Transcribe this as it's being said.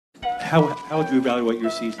How would you evaluate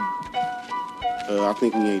your season? I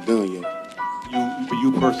think we ain't done yet.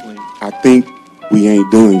 You personally? I think we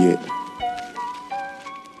ain't done yet.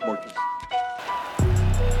 Marcus.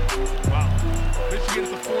 Wow. Michigan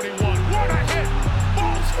at the 41. What a hit!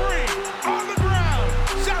 Ball's free on the ground.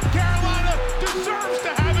 South Carolina deserves to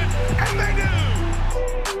have it, and they do.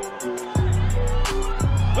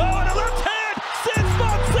 Oh, and a left hand. Sends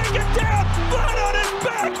Fonseca down. Flat on his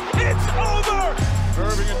back. It's over.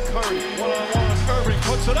 Irving and Curry one-on-one. Irving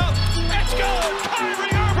puts it up. It's good.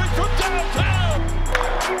 Kyrie Irving from downtown.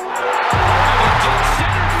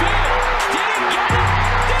 Center field. Did he get it?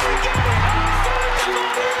 Did he get it?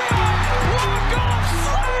 Walk-off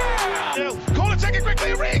slam. Call it second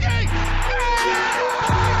quickly. Origi.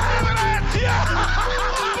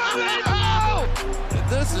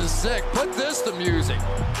 This is sick. Put this to music.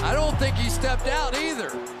 I don't think he stepped out either.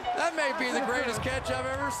 That may be the greatest catch I've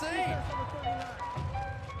ever seen.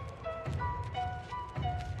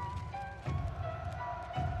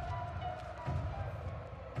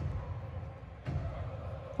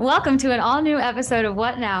 Welcome to an all-new episode of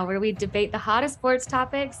What Now, where we debate the hottest sports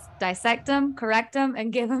topics, dissect them, correct them,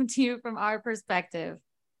 and give them to you from our perspective.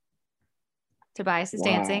 Tobias is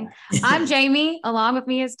dancing. I'm Jamie. Along with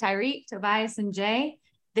me is Tyreek, Tobias, and Jay.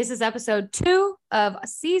 This is episode 2 of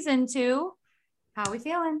season 2. How are we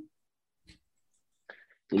feeling?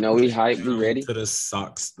 You know, we hyped, we ready. To the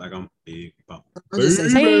socks, like I'm big. I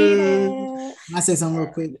say something real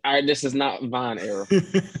quick. All right, this is not Vine era.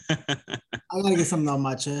 I gotta get something off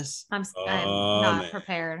my chest. I'm not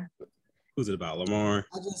prepared. Who's it about? Lamar?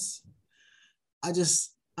 I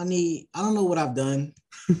don't know what I've done.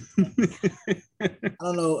 I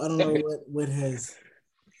don't know what has.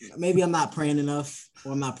 Maybe I'm not praying enough,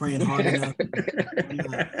 or I'm not praying hard enough. I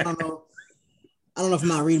don't know if I'm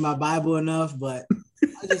not reading my Bible enough, but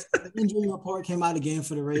the injury report came out again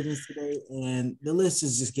for the Ravens today, and the list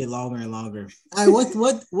is just getting longer and longer. All right,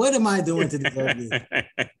 what am I doing to deserve this?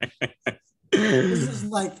 It's just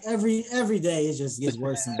like every day it just gets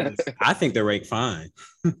worse and worse. I think they're ranked fine.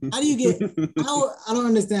 How do you get? I don't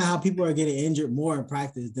understand how people are getting injured more in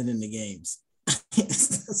practice than in the games.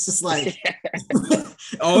 It's just like,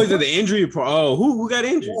 oh, is it the injury report? Oh, who got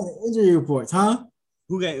injured? Yeah, injury reports, huh?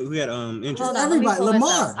 Who got injured? Hold on, everybody.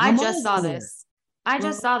 Lamar. I just saw there. this. I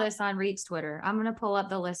just saw this on Reek's Twitter. I'm gonna pull up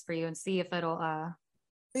the list for you and see if it'll.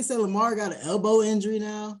 They said Lamar got an elbow injury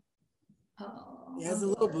now. Oh. Yeah, it's a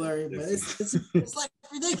little blurry, but it's like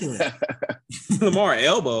ridiculous. Lamar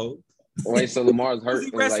elbow. Wait, so Lamar's hurt?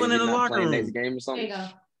 He wrestling in the locker room next game or something? There you go.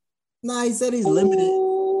 Nah, he said he's limited,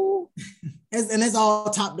 and it's all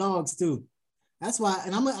top dogs too. That's why,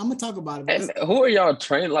 and I'm gonna talk about it. And who are y'all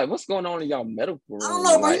training? Like, what's going on in y'all medical room? I don't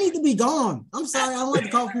know, but like, he need to be gone. I'm sorry, I don't like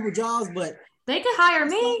to call people jobs, but They could hire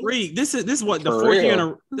me. Reed, this is what the For fourth year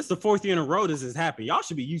real. this is the 4th year in a row this has happened. Y'all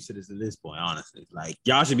should be used to this at this point, honestly. Like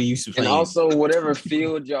y'all should be used to and playing. also, whatever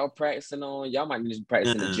field y'all practicing on, y'all might need to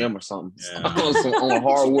practice in the gym or something. Yeah. on a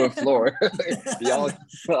hardwood floor. Y'all, I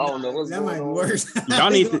don't know what's that might going be on. worse.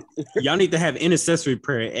 y'all need to have intercessory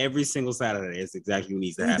prayer every single Saturday. That's exactly what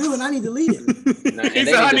needs to We happen. do, and I need to lead it. Nah, and He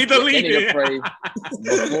they said, "I need to They lead need to it." pray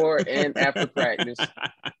before and after practice.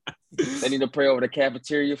 They need to pray over the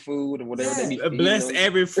cafeteria food or whatever they need. to eat, Bless you know?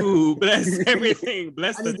 every food, bless everything,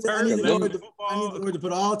 bless I the need turf. the bless Lord the to, I need football. the Lord to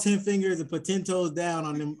put all 10 fingers and put 10 toes down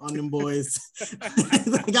on them boys.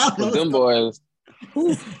 Like, I don't know With them boys,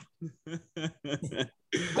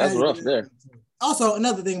 that's rough there. Also,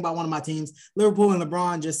 another thing about one of my teams, Liverpool and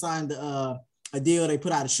LeBron just signed a deal. They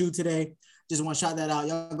put out a shoe today. Just want to shout that out.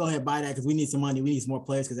 Y'all go ahead and buy that because we need some money. We need some more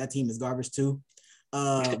players because that team is garbage too.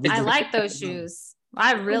 I like those shoes.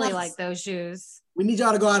 I really like those shoes. We need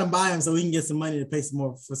y'all to go out and buy them so we can get some money to pay some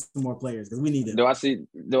more players because we need them. Do I see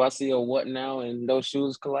a what now in those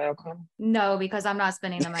shoes collab coming? No, because I'm not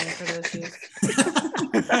spending the money for those shoes.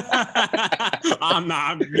 I'm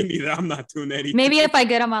not. Me neither. I'm not doing that either. Maybe if I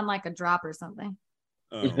get them on like a drop or something.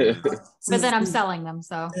 Oh, But then I'm selling them.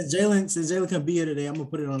 So Since Jalen can be here today, I'm gonna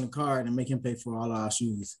put it on the card and make him pay for all our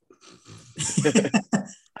shoes.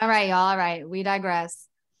 all right, y'all. All right. We digress.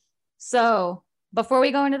 So before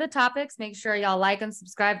we go into the topics, make sure y'all like and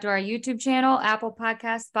subscribe to our YouTube channel, Apple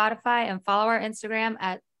Podcasts, Spotify, and follow our Instagram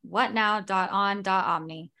at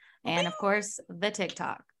whatnow.on.omni. And of course, the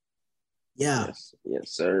TikTok. Yeah.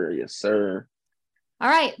 Yes, sir. Yes, sir. All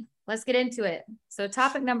right, let's get into it. So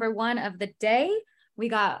topic number 1 of the day, we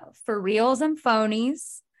got for reals and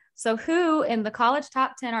phonies. So who in the college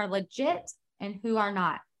top 10 are legit and who are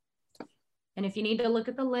not? And if you need to look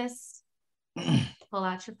at the list, pull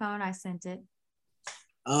out your phone. I sent it.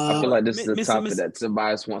 I feel like this is a Mr. topic that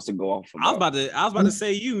Tobias wants to go off about. I was about to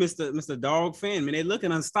say you, Mr. Dog fan. Man, they're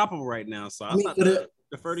looking unstoppable right now. So I was about to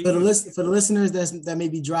defer to you. For the listeners that may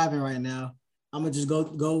be driving right now, I'm gonna just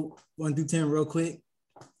go 1 through 10 real quick,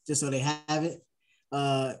 just so they have it.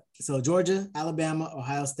 So Georgia, Alabama,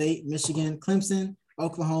 Ohio State, Michigan, Clemson,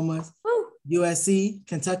 Oklahoma, USC,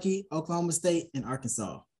 Kentucky, Oklahoma State, and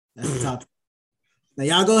Arkansas. That's the top. Now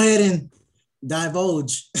y'all go ahead and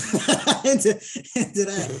divulge into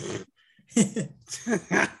that.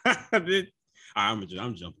 I'm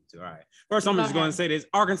jumping to. All right. First, I'm just going to say this.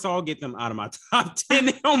 Arkansas, get them out of my top 10.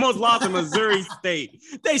 They almost lost to Missouri State.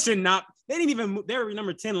 They should not. They didn't even move. They were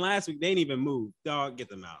number 10 last week. They didn't even move. Dog, get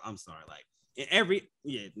them out. I'm sorry. Like,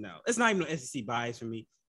 it's not even an SEC bias for me.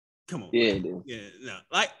 Come on. Yeah, dude. Yeah, no.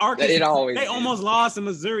 Like, Arkansas, they almost lost to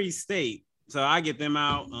Missouri State. So I get them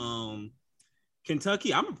out.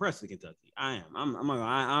 Kentucky, I'm impressed with Kentucky. I am.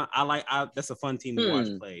 I like. That's a fun team to watch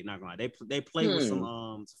play. Not gonna lie, they play with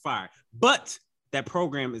some fire. But that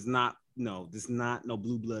program is not. No, this is not no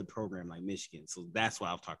blue blood program like Michigan. So that's what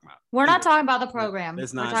I was talking about. We're not talking about the program. We're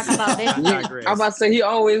talking about this. I'm about to say he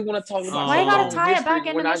always want to talk about. Why you gotta tie it back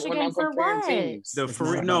into Michigan for what?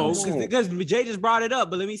 Because Jay just brought it up.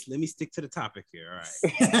 But let me stick to the topic here. All right.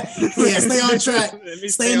 Yeah, stay on track.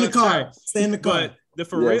 Stay in the car. Stay in the car. But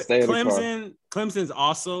Clemson's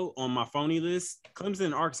also on my phony list. Clemson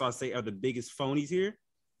and Arkansas State are the biggest phonies here.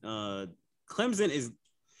 Clemson is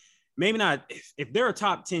maybe not. If they're a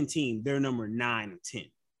top 10 team, they're number 9 or 10.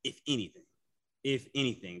 If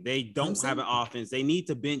anything, they don't have an offense. They need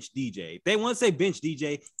to bench DJ. Once they bench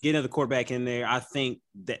DJ, get another quarterback in there. I think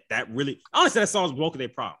that really, honestly, that solves both of their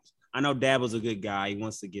problems. I know Dabo's a good guy. He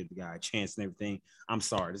wants to give the guy a chance and everything. I'm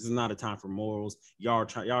sorry, this is not a time for morals. Y'all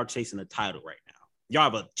are chasing a title right now. Y'all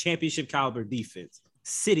have a championship caliber defense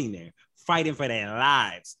sitting there fighting for their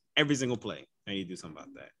lives every single play. I need to do something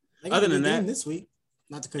about that. Other than that, this week,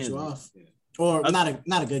 not to cut you off, or not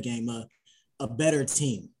a good game, a better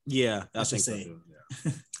team. Yeah, I should say. So,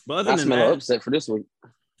 yeah. But other than that, upset for this week.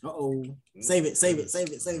 Save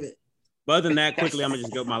it. But other than that, quickly, I'm gonna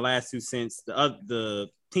just go my last 2 cents. The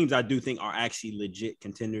teams I do think are actually legit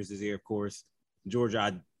contenders is here, of course.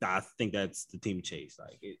 Georgia, I think that's the team to chase.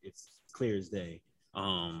 Like it's clear as day.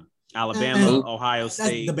 Alabama, Ohio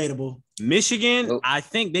State, that's debatable. Michigan, I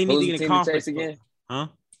think they need to get a conference again. Huh?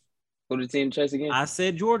 Who the team chase again? I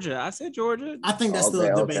said Georgia. I think that's still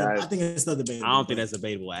debatable. I think it's still debatable. I don't think that's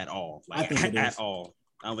debatable at all. Like, I think at all.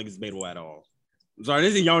 I don't think it's debatable at all. I'm sorry,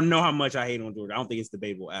 y'all know how much I hate on Georgia. I don't think it's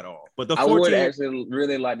debatable at all. But I would actually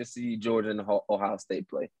really like to see Georgia and Ohio State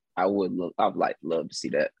play. I'd love to see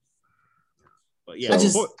that. But yeah,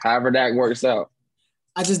 however that works out.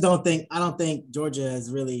 I don't think Georgia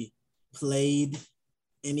has really played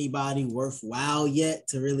anybody worthwhile yet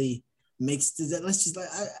to really makes let's just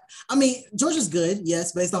I mean Georgia's good,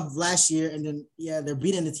 yes, based off of last year, and then they're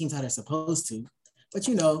beating the teams how they're supposed to. But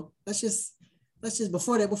let's just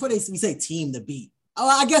before we say team to beat. Oh,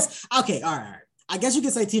 I guess okay, all right. I guess you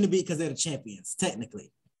can say team to beat because they're the champions,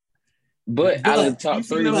 technically. But out of the top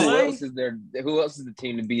 3, who else is the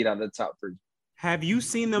team to beat out of the top 3? Have you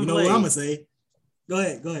seen them play? You know what I'm gonna say? Go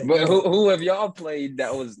ahead. But who have y'all played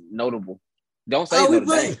that was notable? Don't say Notre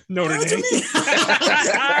Dame. Notre Dame.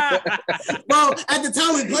 Well, at the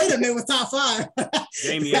time we played them, it was top 5.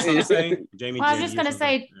 Jamie, that's what I'm saying. Jamie. Well, I was just gonna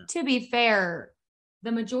say, to be fair,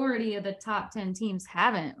 the majority of the top 10 teams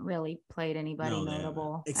haven't really played anybody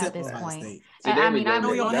notable at this point. I mean, I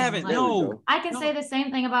know y'all haven't. No, I can say the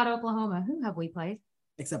same thing about Oklahoma. Who have we played?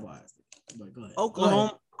 Except Ohio State. But go ahead.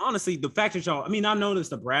 Oklahoma. Honestly, the fact that y'all, I mean, I noticed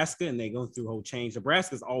Nebraska and they go through a whole change.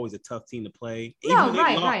 Nebraska's always a tough team to play. No,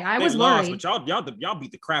 right. I was worried. But y'all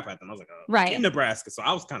beat the crap out of them. I was like, right. In Nebraska. So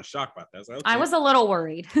I was kind of shocked about that. I was, like, okay. I was a little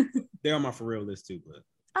worried. They're on my for real list too, but.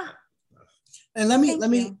 And let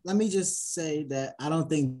me just say that I don't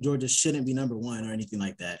think Georgia shouldn't be number 1 or anything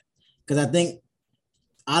like that. Because I think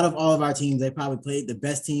out of all of our teams, they probably played the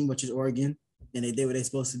best team, which is Oregon, and they did what they're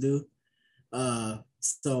supposed to do. But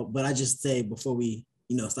I just say before we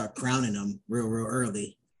start crowning them real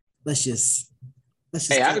early, let's just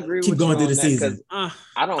I agree keep with going you through the that, season.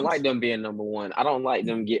 I don't like them being number 1. I don't like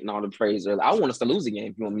them getting all the praise early. I want us to lose a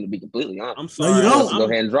game if you want me to be completely honest. I'm sorry. No, you don't. Go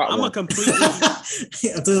ahead and drop one. A completely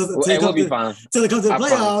it will be fine. Until it comes to the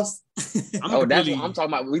playoffs. That's what I'm talking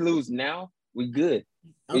about. We lose now, we good.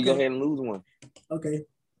 We go ahead and lose one. Okay.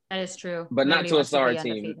 That is true. But not to a sorry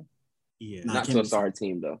team. Yeah. Not to a sorry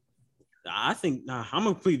team though. I think I'm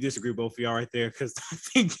gonna completely disagree with both of y'all right there because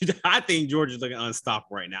I think Georgia's looking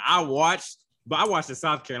unstoppable right now. I watched the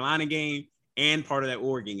South Carolina game and part of that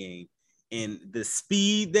Oregon game, and the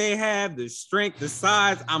speed they have, the strength, the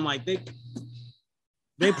size. I'm like,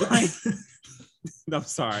 They play. I'm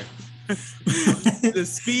sorry. The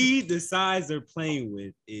speed, the size they're playing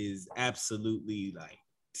with is absolutely like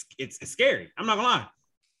it's scary. I'm not gonna lie.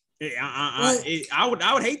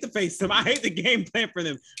 I would hate to face them. I hate the game plan for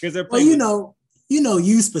them because they're playing. Well,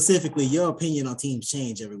 you specifically, your opinion on teams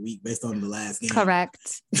change every week based on the last game.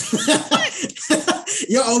 Correct.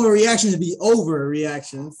 Your overreactions be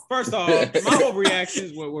overreactions. First off, my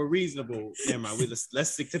overreactions were reasonable. Never mind. Let's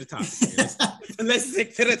stick to the topic here. Let's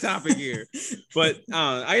stick to the topic here. But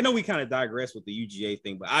I know we kind of digress with the UGA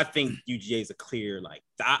thing, but I think UGA is a clear like.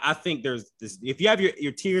 I think there's this. If you have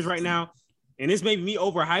your tiers right now, and this may be me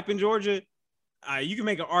overhyping Georgia. You can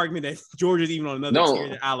make an argument that Georgia's even on another tier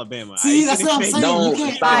than Alabama. See, that's what I'm saying. You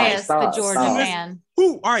can't bias the Georgia fan.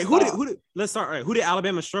 Who? All right. Who did? Let's start. All right. Who did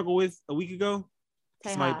Alabama struggle with a week ago?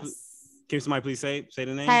 Can somebody please say the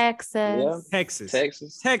name? Texas. Yeah. Texas.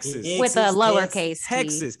 With a lowercase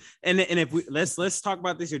Texas. And if we let's talk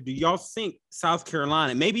about this here. Do y'all think South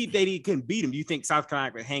Carolina? Maybe they couldn't beat them. Do you think South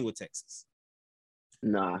Carolina could hang with Texas?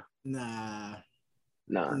 Nah.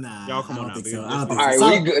 Y'all come on now. So. All right,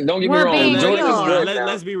 we good. Don't get me wrong. Georgia's good now.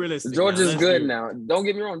 Let's be realistic. Georgia's good now. Don't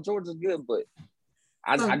get me wrong. Georgia's good, but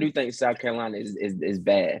I do think South Carolina is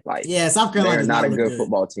bad. Like, yeah, South Carolina is not a good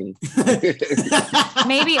football team.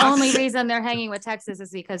 Maybe only reason they're hanging with Texas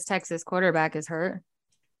is because Texas quarterback is hurt.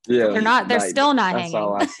 Yeah, they're not. They're still not hanging.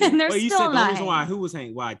 And they're you still said not. The reason why who was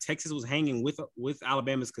hanging? Why Texas was hanging with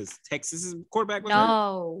Alabama's because Texas's quarterback was hurt?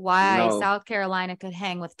 No, South Carolina could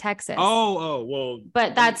hang with Texas. Oh, well.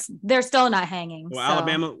 But they're still not hanging. Well,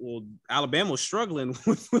 so. Alabama was struggling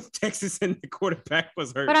with Texas and the quarterback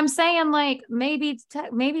was hurt. But I'm saying like maybe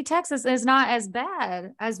Texas is not as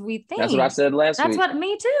bad as we think. That's what I said last week. That's what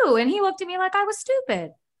me too. And he looked at me like I was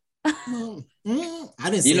stupid. I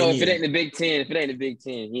didn't say if it ain't the Big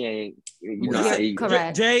Ten, he ain't.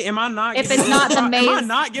 Correct. Jay, am I not? If it's not the main, am I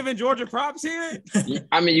not giving Georgia props here?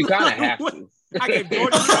 I mean, you kind of have to. I gave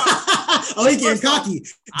Georgia props. He getting cocky.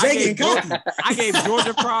 Jay getting cocky. I gave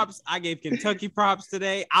Georgia props. I gave Kentucky props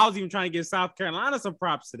today. I was even trying to give South Carolina some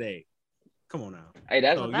props today. Come on now. Hey,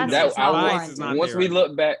 once we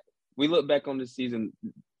look back on this season.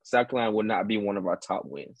 South Carolina would not be one of our top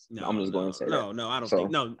wins. I'm just going to say that. No, I don't think.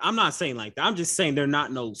 No, I'm not saying like that. I'm just saying they're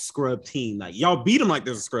not no scrub team. Like y'all beat them like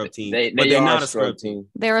there's a scrub team, but they're not a scrub team.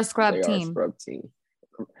 They're a scrub team.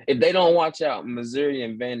 If they don't watch out, Missouri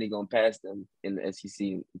and Vandy gonna pass them in the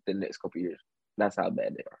SEC the next couple of years. That's how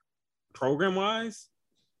bad they are. Program wise,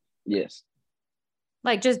 yes.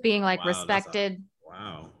 Like just being like respected.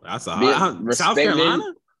 That's a South Carolina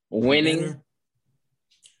winning.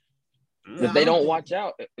 If they don't watch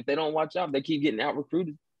out, they keep getting out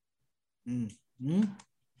recruited.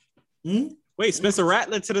 Wait, Spencer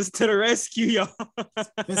Rattler to the rescue, y'all.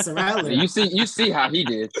 Spencer Rattler. You see how he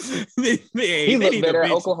did. He looked better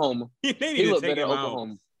at Oklahoma. He looked better at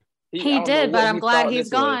Oklahoma. He did, but I'm glad he's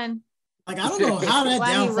gone. Like I don't know how that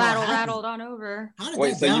downfall rattled on over.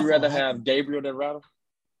 Wait, so you rather have Gabriel than Rattle?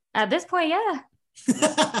 At this point, yeah.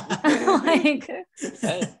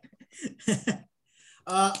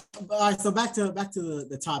 All right, so back to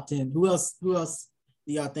the top 10. Who else do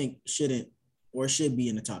y'all think shouldn't or should be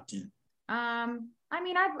in the top 10? I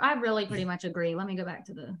mean, I really pretty much agree. Let me go back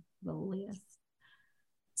to the list.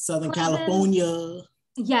 Southern California.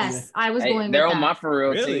 Yes, I was going. They're on my for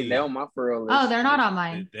real team. They're on my for real list. Oh, they're not on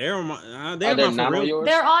mine. They're on my. They're not on yours.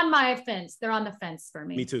 They're on my fence. They're on the fence for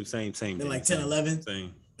me. Me too. Same. They're like 10, 11.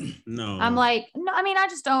 Same. No. I'm like, no. I mean, I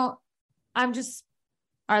just don't. I'm just.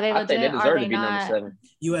 Are they legit? I think they deserve to be not? number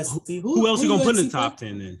 7. USC. Who else you gonna put in the top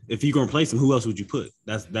 10 then? If you're gonna replace them, who else would you put?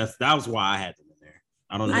 That was why I had them in there.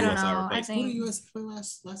 I don't know who else I replaced. Who did USC play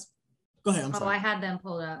last? Go ahead. I'm sorry. I had them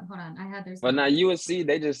pulled up. Hold on. I had their. But now USC,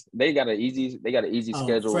 they got an easy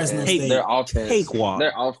schedule. Fresno State. Their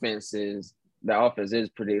offense is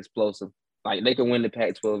pretty explosive. Like they can win the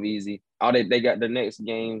Pac-12 easy. They got the next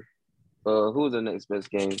game. Who's the next best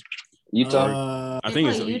game? Utah. I think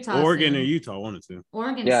it's Utah Oregon or Utah. One or two.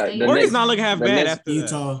 Oregon State. Oregon's not looking half bad after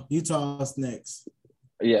Utah. That. Utah's next.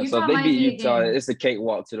 Yeah, so if they beat Utah, it's a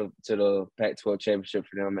cakewalk to the Pac-12 championship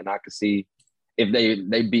for them, and I could see if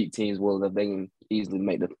they beat teams well, if they can easily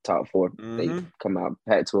make the top 4. Mm-hmm. They come out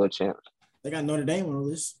Pac-12 champs. They got Notre Dame on the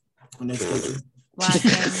list on their schedule.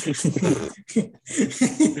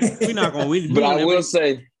 We're not gonna win. But I will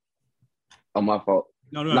say, my fault.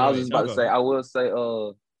 No, I was just about to say. I will say,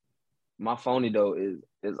 my phony though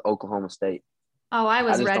is Oklahoma State. Oh, I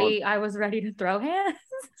was ready. I was ready to throw hands.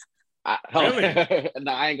 No,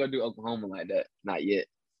 I ain't gonna do Oklahoma like that. Not yet.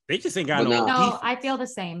 They just ain't got No, defense. I feel the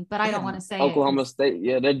same, but I don't want to say Oklahoma State.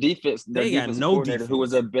 Yeah, their defense got no coordinator, defense. who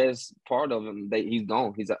was the best part of them, he's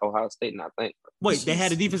gone. He's at Ohio State now, I think. Wait, they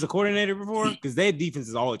had a defensive coordinator before? Because their defense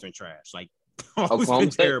has always been trash. Like, always Oklahoma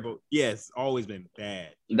been State? terrible. Yes, always been bad.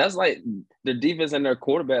 That's like their defense and their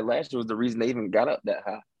quarterback last year was the reason they even got up that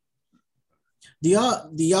high. Do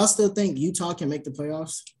y'all still think Utah can make the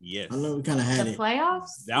playoffs? Yes. I know we kind of had the it.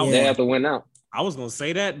 playoffs. They have to win out. I was gonna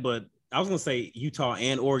say that, but I was gonna say Utah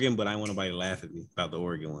and Oregon, but I didn't want nobody to laugh at me about the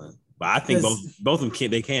Oregon one. But I think both of them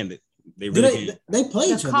can. They can. They really can. They play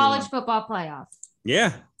each The other. college football playoffs.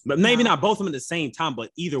 Yeah, but maybe not both of them at the same time.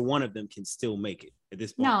 But either one of them can still make it at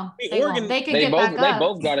this point. No, Oregon. They can get back up. They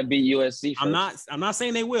both got to beat USC. First. I'm not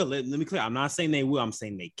saying they will. Let me clear. I'm not saying they will. I'm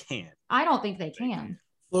saying they can. I don't think they can.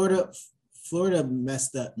 Florida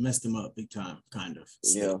messed them up big time, kind of.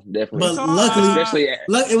 Yeah, definitely. But luckily,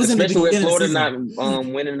 it was especially with Florida not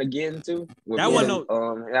winning again too. That wasn't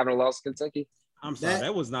having a loss to Kentucky. I'm sorry,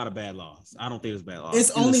 that was not a bad loss. I don't think it was a bad loss.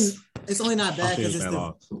 It's only not bad because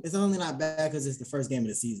it's only not bad because it's the first game of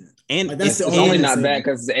the season. And like, that's it's only not bad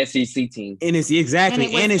because it's the SEC team. And it's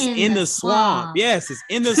in the swamp. Yes, it's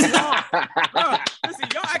in the swamp. Bro, listen,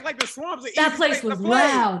 y'all act like the swamp's an that place was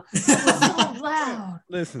loud. It was so loud.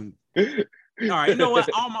 Listen. All right, you know what?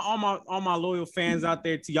 All my loyal fans out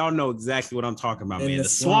there, y'all know exactly what I'm talking about, man. The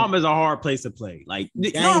swamp is a hard place to play. Like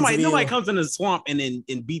nobody comes in the swamp and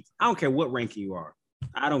then beats. I don't care what ranking you are.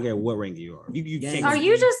 I don't care what ranking you are. You can't. Are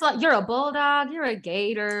you just like you're a bulldog? You're a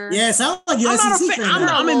gator? Yeah, it sounds like you're SEC fan.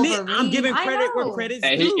 I'm giving credit where credit's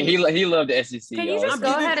due. He loved the SEC. Can you just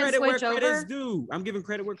go ahead and switch over? I'm giving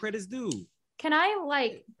credit where credit's due. Can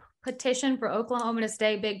I petition for Oklahoma to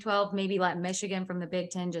stay Big 12, maybe let Michigan from the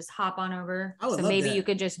Big 10 just hop on over? So maybe you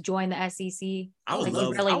could just join the SEC. I would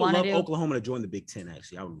love Oklahoma to join the Big 10,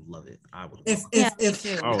 actually. I would love it. I would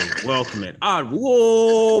welcome it.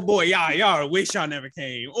 Whoa, boy, y'all wish y'all never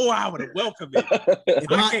came. Oh, I would have welcomed it.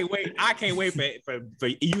 I can't wait for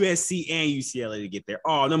USC and UCLA to get there.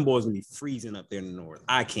 Oh, them boys will be freezing up there in the north.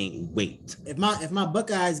 I can't wait. If my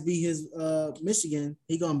Buckeyes beat his Michigan,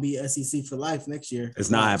 he gonna be SEC for life next year.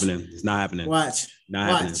 It's not happening. It's not happening. Watch.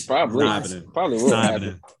 Happening. Probably. Not happening. Probably will. It's not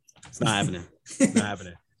happening. It's not happening. It's not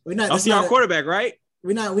happening. I'll see our quarterback, right?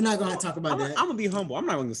 We're not gonna talk about that. I'm gonna be humble. I'm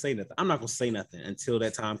not gonna say nothing. I'm not gonna say nothing until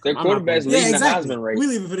that time comes. Their quarterback's leading the Heisman race. We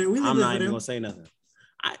leave it for them. I'm not even gonna say nothing.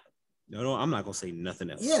 I'm not gonna say nothing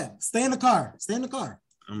else. Yeah, stay in the car.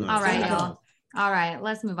 All right, y'all. All right,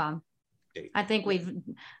 let's move on. I think we've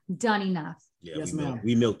done enough. Yeah, yes,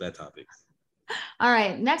 we milked that topic. All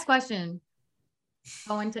right, next question.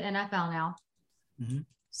 Going to NFL now. Mm-hmm.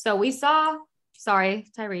 So we saw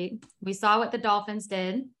what the Dolphins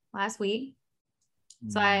did last week.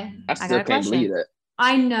 So I still can't believe that.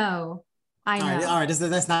 I know. All right.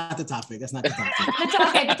 That's not the topic. That's not the topic.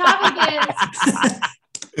 The topic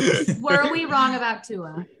is, were we wrong about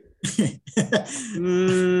Tua?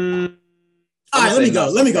 All right, let me go.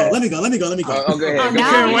 Oh, go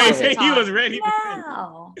ahead. He was ready.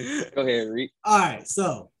 No. Go ahead, Reed. All right,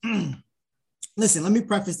 so listen, let me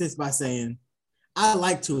preface this by saying I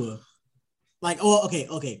like Tua.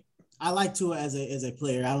 Okay. I like Tua as a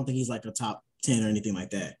player. I don't think he's like a top 10 or anything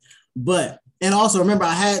like that. And also remember,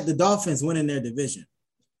 I had the Dolphins winning their division.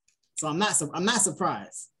 So I'm not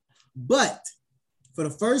surprised. But for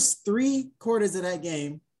the first 3 quarters of that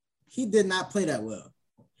game, he did not play that well.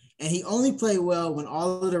 And he only played well when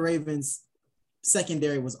all of the Ravens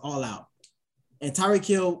secondary was all out. And Tyreek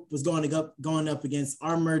Hill was going up against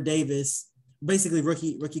Armour Davis, basically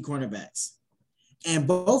rookie cornerbacks. And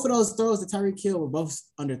both of those throws to Tyreek Hill were both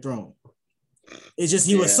underthrown. It's just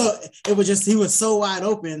he was so wide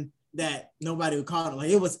open that nobody would call him.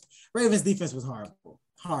 Like Ravens defense was horrible.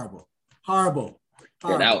 Yeah,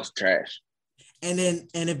 that was trash. And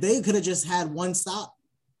if they could have just had one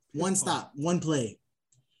play,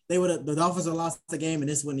 the Dolphins would have lost the game, and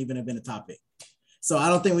this wouldn't even have been a topic. So I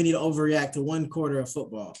don't think we need to overreact to 1 quarter of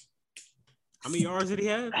football. How many yards did he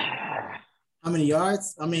have? How many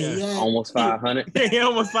yards? I mean, he had almost 500. He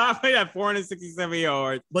almost 500. He had 467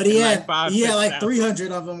 yards. But he had like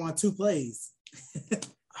 300 of them on 2 plays.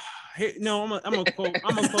 No, I'm gonna quote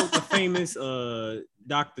the famous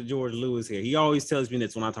Dr. George Lewis here. He always tells me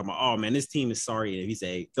this when I talk about, oh man, this team is sorry. He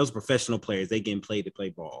say those are professional players, they getting paid to play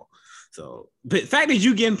ball. So, but the fact that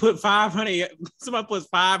you getting put 500, somebody puts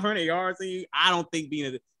 500 yards in you, I don't think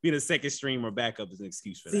being a second stream or backup is an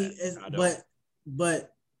excuse for that.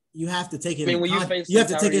 But you have to take it. I mean, you have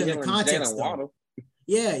to take it into context.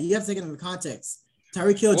 Yeah, you have to take it into context.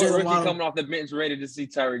 Tyreek Hill, Jalen Waddle coming off the bench, ready to see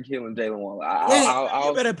Tyreek Hill and Jalen Waddle.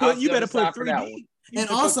 You better put 3 deep. And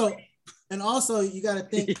also, you got to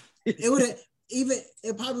think it would have.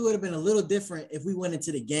 it probably would have been a little different if we went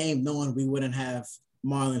into the game knowing we wouldn't have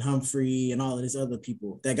Marlon Humphrey and all of these other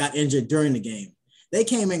people that got injured during the game. They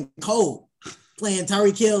came in cold playing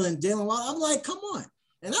Tyreek Hill and Jalen Waddle. I'm like, come on.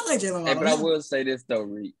 And I like Jalen Waddle. Hey, but I will say this though,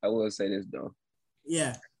 Reed.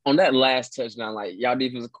 Yeah. On that last touchdown, like y'all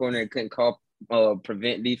defensive coordinator couldn't call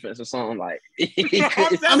prevent defense or something like. I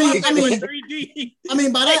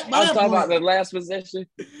mean, by that I'm talking point, about the last possession.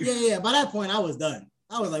 Yeah. By that point, I was done.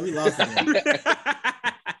 I was like, we lost again.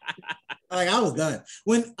 Like I was done.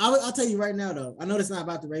 I'll tell you right now though, I know it's not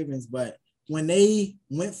about the Ravens, but when they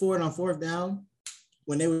went for it on fourth down,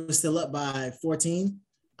 when they were still up by 14,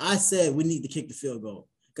 I said we need to kick the field goal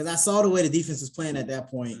because I saw the way the defense was playing at that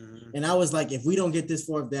point, and I was like, if we don't get this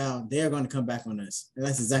fourth down, they're going to come back on us, and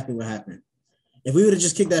that's exactly what happened. If we would have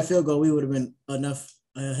just kicked that field goal, we would have been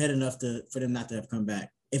ahead enough for them not to have come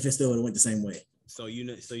back. If it still would have went the same way. So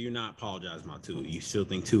you're not apologizing about Tua. You still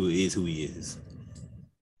think Tua is who he is.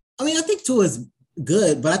 I mean, I think Tua is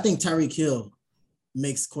good, but I think Tyreek Hill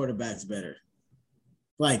makes quarterbacks better.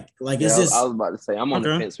 Like it's just. I was about to say I'm on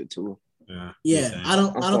the fence with Tua. Yeah, I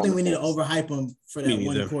don't think we need to overhype him for that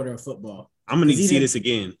one quarter of football. I'm gonna need to see this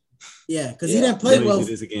again. Yeah, because he didn't play well.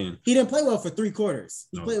 This again. He didn't play well for 3 quarters.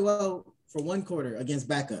 He played well for 1 quarter against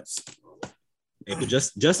backups. Hey, but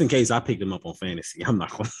just in case I picked him up on fantasy, I'm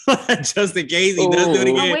not gonna just in case he does do it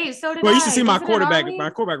again. Oh, wait, so did well, I. You should see my Is it quarterback. in our My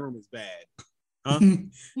league? quarterback room is bad. Huh?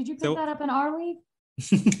 Did you pick that up in our league?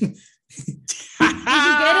 Did you get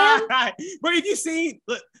him? But if you see,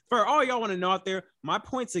 look, for all y'all want to know out there, my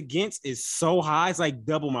points against is so high. It's like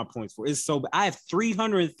double my points for. It's so I have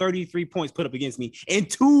 333 points put up against me in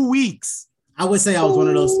 2 weeks. I would say I was one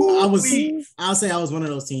of those. I'll say I was one of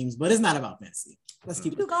those teams, but it's not about fantasy. Let's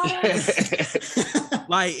keep it.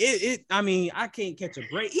 Like it. I mean, I can't catch a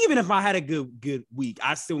break. Even if I had a good week,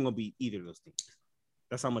 I still gonna beat either of those teams.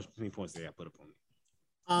 That's how much points they have put up on me.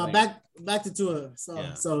 Back to Tua.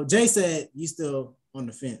 So Jay said you still on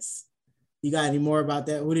the fence. You got any more about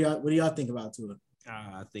that? What do y'all think about Tua?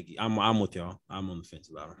 I think I'm with y'all. I'm on the fence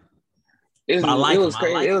about him. It was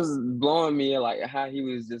crazy. It was blowing me like how he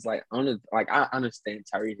was just like I understand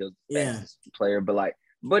Tyreek Hill's the fastest player, but like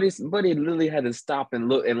Buddy literally had to stop and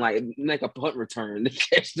look and like make a punt return to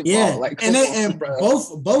catch the ball. Like and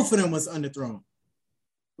both of them was underthrown.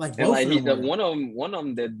 Like both of them. One of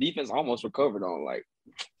them the defense almost recovered on. Like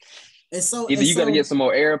it's so either you gotta get some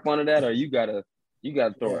more air up onto that, or you gotta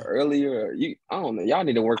throw it earlier. Or I don't know. Y'all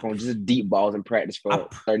need to work on just deep balls in practice for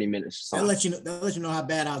 30 minutes. That let you know how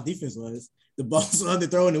bad our defense was. The balls were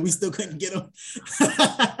underthrown and we still couldn't get them.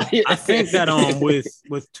 I think that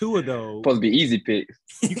with Tua though, supposed to be easy picks.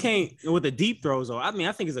 You can't with the deep throws though. I mean,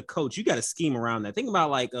 I think as a coach, you got to scheme around that. Think about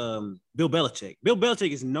like Bill Belichick. Bill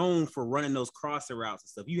Belichick is known for running those crosser routes and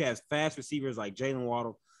stuff. You have fast receivers like Jalen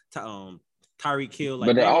Waddle, Tyreek Hill,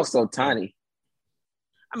 but they're also tiny.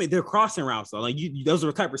 I mean, they're crossing routes though. Like those are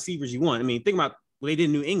the type of receivers you want. I mean, think about what they did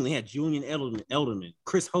in New England. They had Julian Edelman,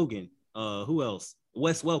 Chris Hogan, who else?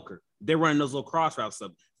 Wes Welker. They're running those little cross route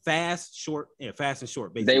stuff. Fast and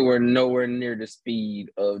short, basically. They were nowhere near the speed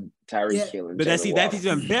of Tyreek Hill. But that's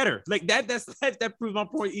even better. Like that proves my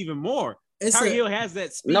point even more. Tyreek Hill has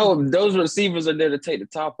that speed. No, those receivers are there to take the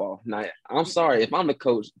top off. Now, I'm sorry. If I'm the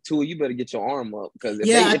coach, Tua, you better get your arm up because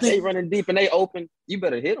if they running deep and they open, you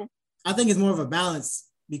better hit them. I think it's more of a balance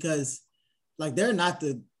because like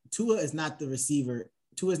Tua is not the receiver.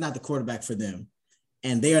 Tua is not the quarterback for them.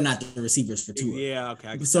 And they are not the receivers for Tua. Yeah,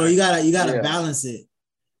 okay. So you gotta balance it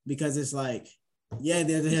because it's like, they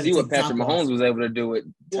see what Patrick Mahomes was able to do with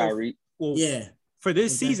Tyreek. Well, for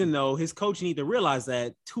this season though, his coach need to realize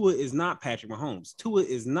that Tua is not Patrick Mahomes. Tua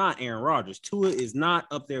is not Aaron Rodgers. Tua is not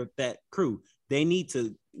up there with that crew. They need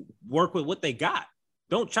to work with what they got.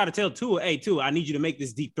 Don't try to tell Tua, hey Tua, I need you to make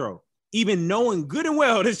this deep throw, even knowing good and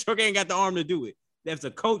well this truck ain't got the arm to do it. That's a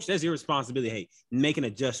coach. That's your responsibility. Hey, make an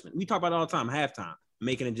adjustment. We talk about it all the time. Halftime.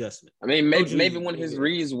 Make an adjustment. I mean, maybe one of his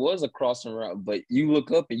reads was a crossing route, but you look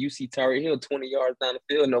up and you see Tyreek Hill 20 yards down the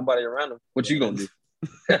field, nobody around him. What you gonna do?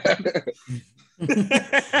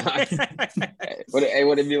 Would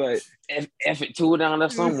it be like F it Tua down there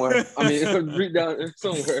somewhere? I mean, read down there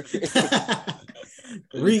somewhere.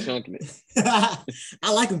 Chunking it.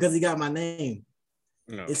 I like him because he got my name.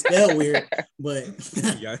 No. It's spelled weird, but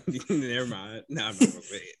never mind. No, I'm not gonna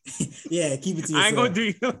say it. Yeah, keep it to yourself. I ain't gonna do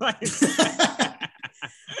you like that.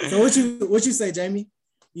 So what you say, Jamie?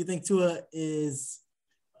 You think Tua is?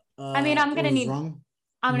 I mean, I'm gonna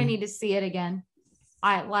need to see it again.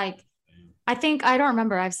 I think I don't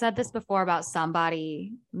remember. I've said this before about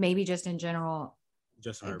somebody, maybe just in general.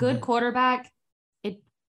 Just a good quarterback.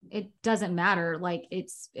 It doesn't matter. Like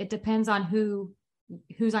it depends on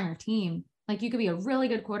who's on your team. Like you could be a really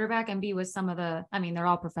good quarterback and be with some of they're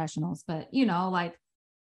all professionals, but like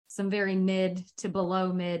some very mid to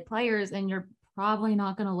below mid players, and you're probably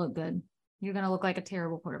not going to look good. You're going to look like a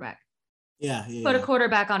terrible quarterback. Yeah. Put a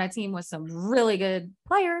quarterback on a team with some really good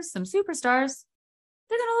players, some superstars,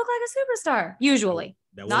 they're going to look like a superstar, usually.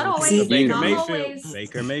 Not always.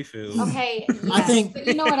 Baker Mayfield. Okay. Yes, I think, but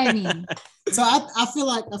you know what I mean. So I feel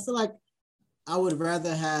like I would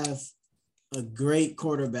rather have a great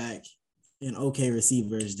quarterback and okay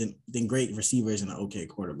receivers than great receivers and an okay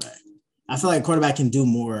quarterback. I feel like a quarterback can do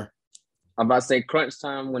more. I'm about to say crunch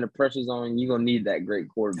time when the pressure's on, you're going to need that great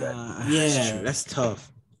quarterback. That's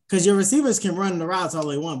tough. Because your receivers can run the routes all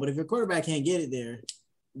they want, but if your quarterback can't get it there,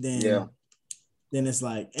 then it's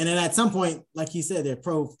like, and then at some point, like you said, they're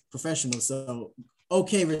professionals. So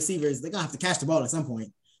okay receivers, they're going to have to catch the ball at some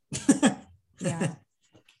point. Yeah.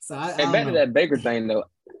 So I back to that Baker thing, though.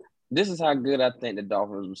 This is how good I think the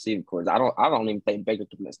Dolphins receiving core is. I don't even think Baker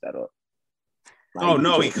could mess that up. Like,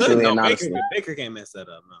 no, he couldn't. No, Baker can't mess that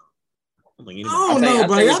up. No.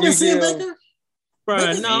 Bro. Y'all been seeing Baker? Bro,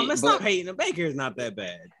 let's stop hating him. Baker is not that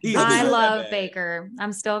bad. I love Baker.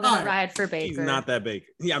 I'm still gonna ride for Baker. He's not that Baker.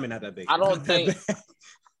 Yeah, not that Baker. I don't think.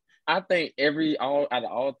 I think out of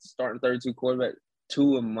all starting 32 quarterbacks,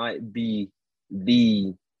 Tua might be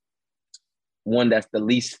the one that's the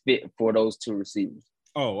least fit for those two receivers.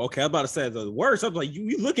 Oh, okay. I'm about to say the worst. I'm like,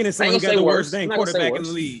 you looking at someone who got the worst dang quarterback in the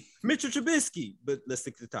league, Mitchell Trubisky. But let's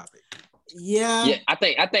stick to the topic. Yeah. I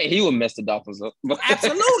think he would mess the Dolphins up.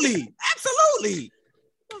 Absolutely.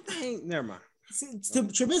 Never mind. See,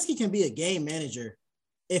 Trubisky can be a game manager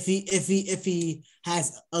if he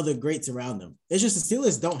has other greats around him. It's just the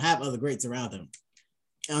Steelers don't have other greats around them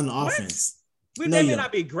on the offense. They may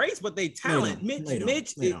not be greats, but they talent. Mitch.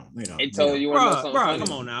 They don't. Bro,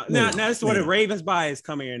 come on now. Now this is where the Ravens bias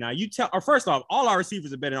come here. Now you tell. Or first off, all our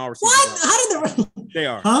receivers are better than all receivers. What? How did they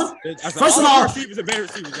are? Huh? First of all, receivers are better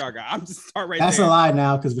receivers. Y'all got. I'm just start right that's there. That's a lie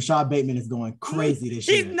now because Rashad Bateman is going crazy this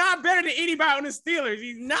year. He's not better than anybody on the Steelers.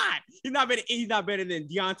 He's not. He's not better than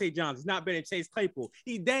Deontay Johnson. He's not better than Chase Claypool.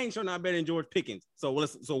 He's dang sure not better than George Pickens. So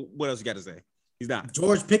what else you got to say? He's not.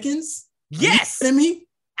 George Pickens? Yes. Me?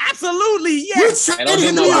 Absolutely, yes.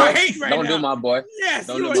 Don't do my boy. Yes,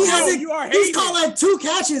 you are hating. He's caught like 2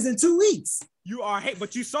 catches in 2 weeks. You are hate,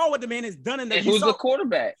 but you saw what the man has done in the. And who's the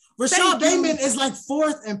quarterback? Rashad Bateman is like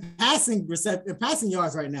 4th in passing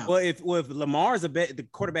yards right now. Well, if Lamar's the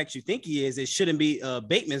quarterback you think he is, it shouldn't be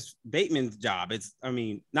Bateman's job. It's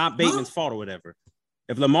not Bateman's fault or whatever.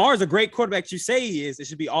 If Lamar's a great quarterback you say he is, it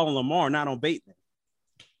should be all on Lamar, not on Bateman.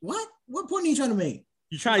 What point are you trying to make?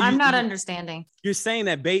 I'm not understanding. You're saying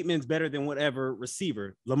that Bateman's better than whatever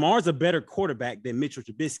receiver. Lamar's a better quarterback than Mitchell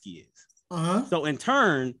Trubisky is. So in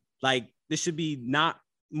turn, like this should be not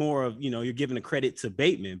more of, you're giving the credit to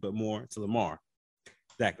Bateman, but more to Lamar.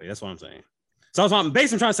 Exactly. That's what I'm saying. So I'm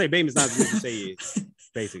basically trying to say Bateman's not as good as you say he is.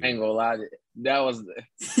 Basically. I ain't gonna lie. That was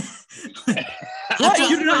what?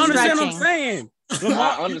 You didn't understand what I'm saying.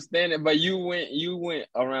 I understand it, but you went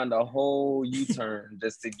around the whole U-turn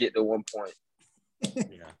just to get to one point.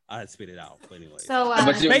 Yeah, I had to spit it out. But anyway, so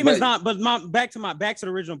Bateman's not. But back to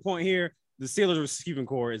the original point here. The Steelers receiving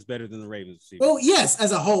core is better than the Ravens receiving. Well, yes,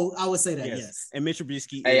 as a whole, I would say that. Yes. And Mitch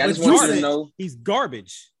Trubisky. Hey, I just want you to know he's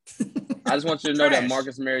garbage. I just want you to know that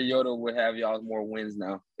Marcus Mariota would have y'all more wins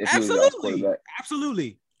now if he was y'all's quarterback.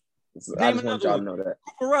 Absolutely. So I just want y'all to know that.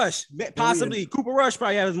 Cooper Rush, possibly. Cooper Rush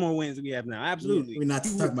probably has more wins than we have now. Absolutely. We're not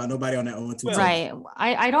talking about nobody on that 0-2. Right.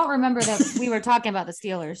 I don't remember that we were talking about the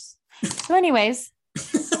Steelers. So, anyways.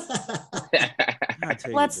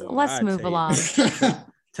 Let's move along.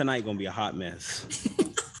 Tonight gonna be a hot mess.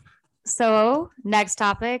 So next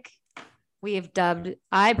topic, we have dubbed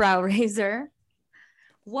eyebrow raiser.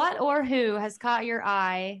 What or who has caught your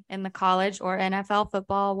eye in the college or NFL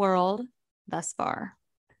football world thus far?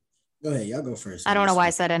 Go ahead, y'all go first. I don't know why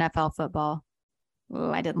I said NFL football.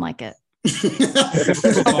 Oh, I didn't like it.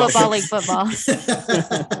 Football league football.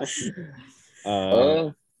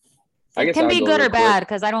 It can be good or bad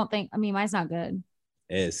because I don't think. Mine's not good.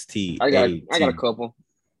 ST. I got a couple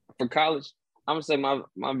for college. I'm gonna say my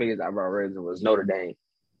biggest eyebrow raiser was Notre Dame.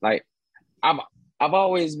 Like I've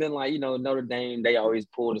always been like, Notre Dame. They always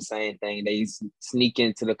pull the same thing. They sneak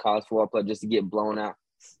into the college football play just to get blown out.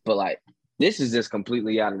 But like this is just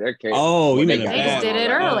completely out of their character. Oh, you mean they just did it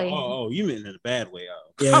early? Oh, you mean in a bad way?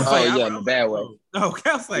 Yeah. In a bad way. Okay,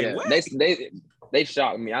 I was like, what? They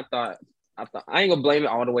shocked me. I thought I ain't gonna blame it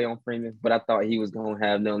all the way on Freeman, but I thought he was gonna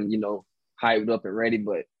have them, hyped up and ready.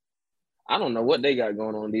 But I don't know what they got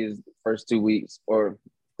going on these first 2 weeks or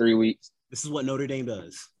 3 weeks. This is what Notre Dame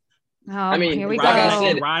does. Oh, I mean, here we like I go.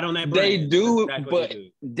 said, ride on that they brand. do, That's exactly but what they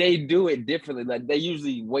do. they do it differently. Like they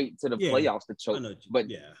usually wait to the playoffs to choke. But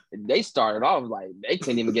they started off like they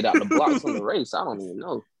couldn't even get out the blocks on the race. I don't even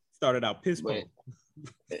know. Started out piss poor.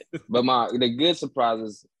 But the good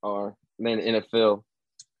surprises are, man, the NFL,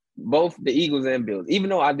 both the Eagles and Bills. Even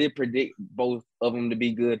though I did predict both of them to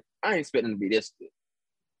be good, I ain't expect them to be this good.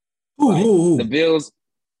 The Bills,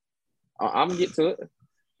 I'm gonna get to it.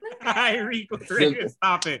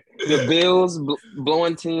 Stop it. The Bills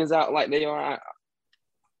blowing teams out like they are.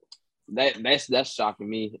 That's shocking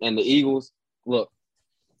me. And the Eagles, look,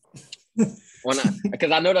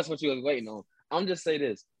 because I know that's what you was waiting on. I'm just say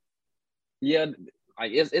this. Yeah,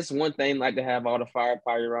 like it's one thing like to have all the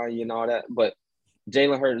firepower around you and all that, but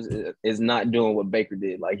Jalen Hurts is not doing what Baker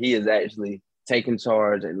did. Like he is actually taking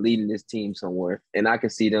charge and leading this team somewhere. And I can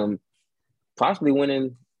see them possibly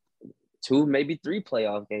winning 2, maybe 3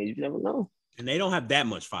 playoff games. You never know. And they don't have that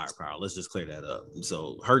much firepower. Let's just clear that up.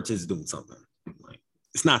 So Hurts is doing something. Like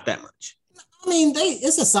it's not that much. I mean,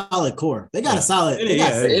 it's a solid core. They got a solid.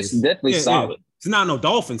 It's definitely solid. It's not no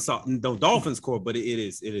Dolphins core, but it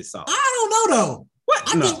is solid. I don't know though.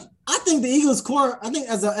 What? I think the Eagles core. I think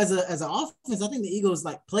as an offense, I think the Eagles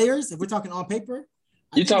like players. If we're talking on paper,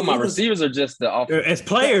 you talking about receivers or just the offense? As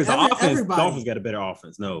players, the offense. Dolphins got a better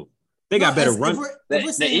offense. No, they got better run.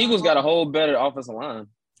 The Eagles got a whole better offensive line.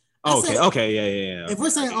 Okay, yeah. If we're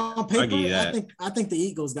saying on paper, I think the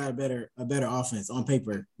Eagles got a better offense on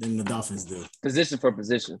paper than the Dolphins do. Position for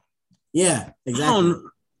position. Yeah, exactly.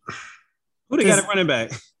 Who they got at running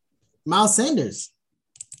back? Miles Sanders.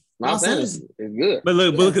 Miles Sanders is good. But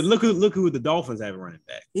look who the Dolphins have running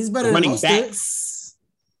back. He's better running than backs.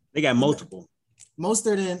 They got multiple.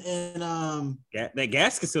 Mostert and that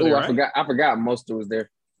Gaskin still there, right? I forgot Mostert was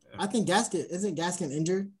there. I think isn't Gaskin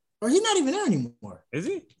injured? Or he's not even there anymore. Is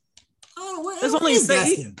he? Oh, where is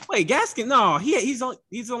Gaskin? Gaskin. No, he's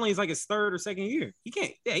only like his 3rd or 2nd year. He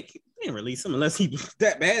can't release him unless he's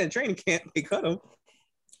that bad in training camp. They cut him.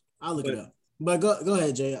 I'll look it up. But go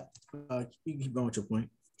ahead, Jay. You keep going with your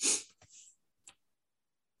point.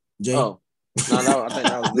 Jay. Oh, no, I think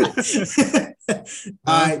that was it.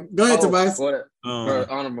 All right, go ahead, Tobias. For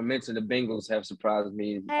honorable mention, the Bengals have surprised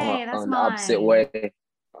me on the opposite way.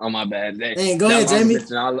 Oh, my bad. Hey, go ahead, Jamie.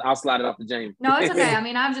 I'll slide it off to Jamie. No, it's okay. I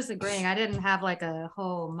mean, I'm just agreeing. I didn't have like a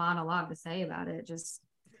whole monologue to say about it.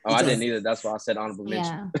 I didn't either. That's why I said honorable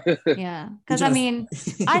mention. Yeah. Because I mean,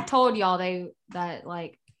 I told y'all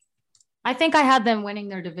I think I had them winning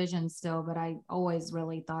their division still, but I always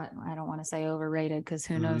really thought, I don't want to say overrated because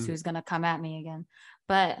who knows who's going to come at me again.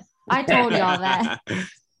 But I told y'all that.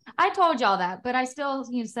 But I still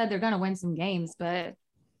said they're going to win some games, but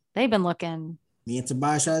they've been looking. Me and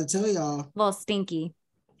Tobias tried to tell y'all. A little stinky.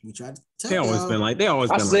 We tried to tell y'all.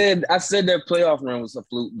 I said their playoff run was a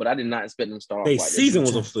fluke, but I did not expect them to start off like this. Season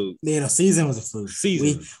was a fluke. Yeah, the season was a fluke.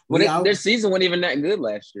 Their season wasn't even that good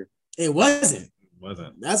last year. It wasn't.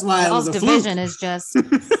 That's why it was a division fluke. Is just.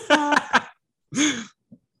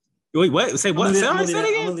 Wait, what? Say what? I'm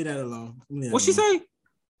gonna leave that alone. What'd she say?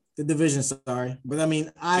 The division, sorry, but I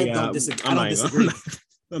mean, I don't disagree. I don't disagree.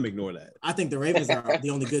 Let me ignore that. I think the Ravens are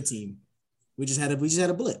the only good team. We just had a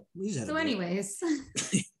blip. Anyways.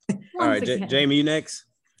 All right, Jamie, you next.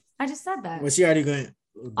 I just said that. Well, she already going.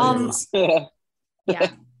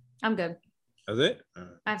 Yeah, I'm good. That's it?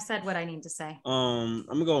 I've said what I need to say. I'm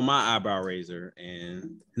gonna go with my eyebrow raiser,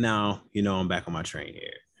 and now I'm back on my train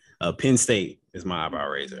here. Penn State is my eyebrow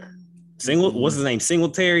raiser. What's his name?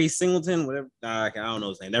 Singleton, whatever. I don't know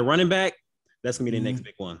his name. That running back, that's gonna be the next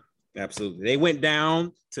big one. Absolutely. They went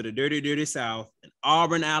down to the dirty South in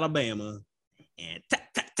Auburn, Alabama, and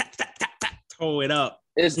tore it up.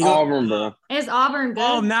 It's Auburn, bro. Is Auburn good?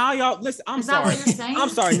 Oh, now y'all listen. I'm sorry. What you're saying? I'm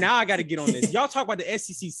sorry. Now I got to get on this. Y'all talk about the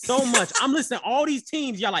SEC so much. I'm listening to all these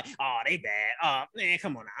teams. Y'all like, oh, they bad. Man,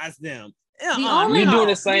 come on, now, it's them. You're doing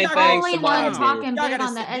the same thing. The only one talking big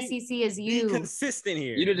on the SEC is you. Be consistent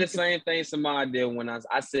here. You did the same thing Samad did when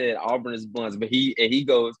I said Auburn is buns, but he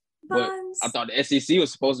goes, but I thought the SEC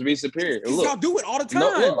was supposed to be superior. Look, y'all do it all the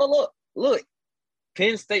time. Look.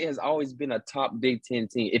 Penn State has always been a top Big Ten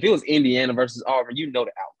team. If it was Indiana versus Auburn, you know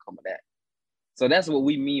the outcome of that. So that's what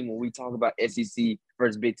we mean when we talk about SEC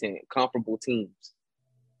versus Big Ten, comparable teams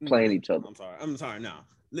playing each other. I'm sorry. Now,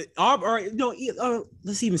 Auburn,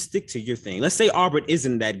 let's even stick to your thing. Let's say Auburn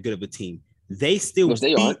isn't that good of a team. They still beat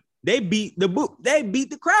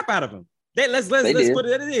the crap out of them. Let's put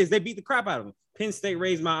it as it is. They beat the crap out of them. Penn State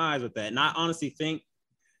raised my eyes with that, and I honestly think.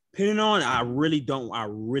 I really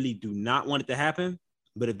do not want it to happen.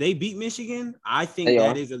 But if they beat Michigan, I think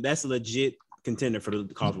that's a legit contender for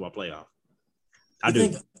the college football playoff.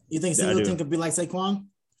 You think Singleton could be like Saquon?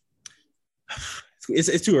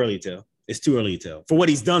 It's too early to tell. It's too early to tell. For what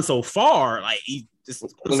he's done so far, like he's just on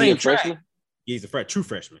the same track. Freshman? He's a true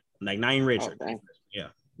freshman, like not even redshirt. Yeah,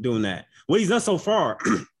 doing that. What he's done so far,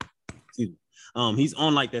 he's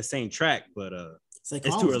on like that same track, but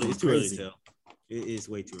it's too early. It's too early to tell. It is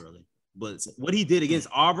way too early. But what he did against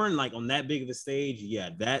Auburn, like on that big of a stage, yeah,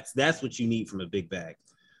 that's what you need from a big back.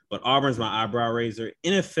 But Auburn's my eyebrow raiser.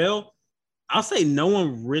 NFL, I'll say no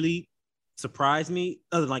one really surprised me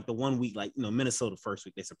other than like the 1 week, like, Minnesota first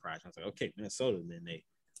week, they surprised me. I was like, okay, Minnesota. And then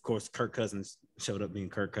of course, Kirk Cousins showed up being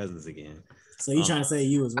Kirk Cousins again. So you trying to say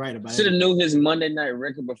you was right about it? Should have knew his Monday night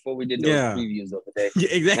record before we did those previews of the day. Yeah,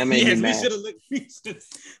 exactly. Yes, we should have looked.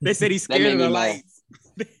 They said he's scared of the lights.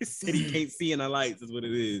 They said he can't see in the lights is what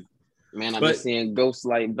it is. Man, I'm just seeing ghosts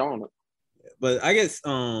like Donald. But I guess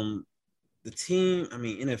the team, I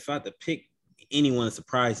mean, and if I had to pick anyone that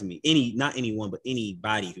surprised me, not anyone, but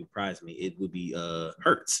anybody who surprised me, it would be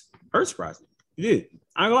Hurts. Hurts surprised me. He did.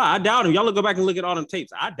 I ain't gonna lie, I doubt him. Y'all go back and look at all them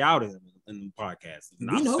tapes. I doubted him in the podcast.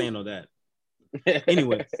 I'm saying all that.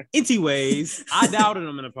 Anyways, I doubted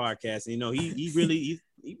him in the podcast. He really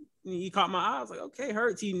he caught my eye. I was like, okay,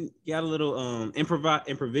 Hurts. He got a little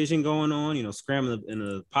improvisation going on. Scrambling in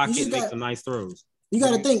the pocket, make some nice throws. You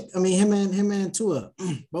got to think. I mean, him and Tua,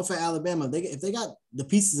 both at Alabama. If they got the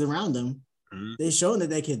pieces around them, they're showing that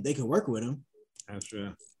they could work with him. That's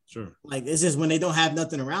true. Sure. Like it's just when they don't have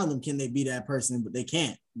nothing around them, can they be that person? But they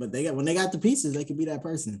can't. But when they got the pieces, they can be that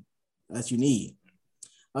person that you need.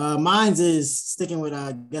 Mine's is sticking with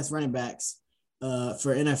I guess running backs.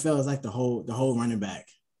 For NFL is like the whole running back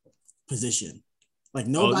position. Like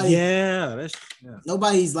nobody.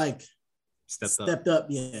 Nobody's like stepped up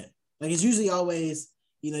yet. Like it's usually always,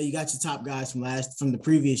 you got your top guys from the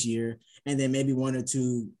previous year, and then maybe one or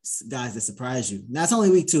two guys that surprise you. Now it's only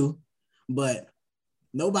week 2, but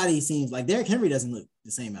nobody seems like Derrick Henry doesn't look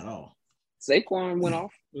the same at all. Saquon went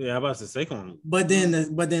off. Yeah, I'm about to say Saquon. But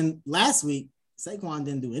then last week Saquon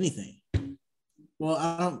didn't do anything. Well,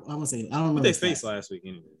 I don't remember. Who they faced last week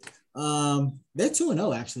anyway? They're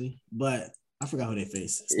 2-0 actually, but I forgot who they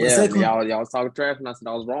faced. Yeah, y'all was talking trash, and I said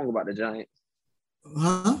I was wrong about the Giants.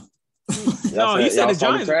 Huh? No, you said the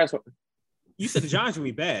Giants. You said the Giants would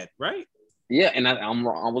be bad, right? Yeah, and I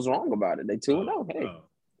was wrong about it. They 2-0. Hey.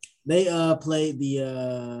 They played the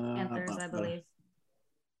Panthers, I believe.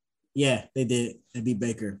 Yeah, they did. They beat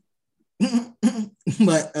Baker.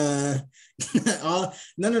 But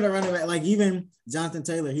none of the running back, like even Jonathan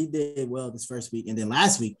Taylor, he did well this first week. And then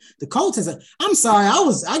last week, the Colts I'm sorry,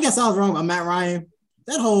 I guess I was wrong about Matt Ryan.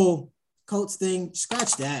 That whole Colts thing,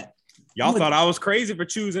 scratch that. Y'all thought I was crazy for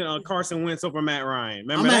choosing Carson Wentz over Matt Ryan.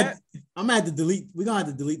 Remember that? I'm gonna have to delete. We're gonna have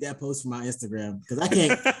to delete that post from my Instagram because I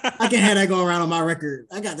can't have that going around on my record.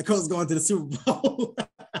 I got the Colts going to the Super Bowl.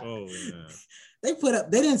 Oh yeah. They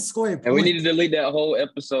didn't score a point. And we need to delete that whole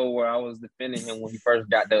episode where I was defending him when he first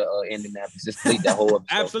got to Indianapolis. Just delete that whole episode.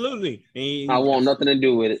 Absolutely. I want nothing to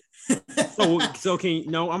do with it. So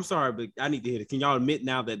I'm sorry, but I need to hit it. Can y'all admit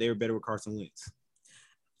now that they were better with Carson Wentz?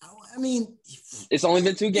 I mean, it's only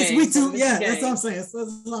been 2 games. It's week 2. Yeah, that's what I'm saying. That's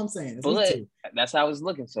what I'm saying. But that's how it's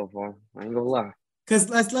looking so far. I ain't gonna lie. Because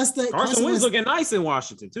let's Carson Wentz looking nice in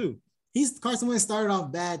Washington too. Carson Wentz started off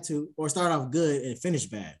bad too, or started off good and finished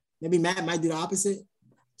bad. Maybe Matt might do the opposite.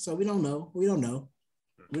 So we don't know.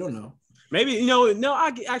 Maybe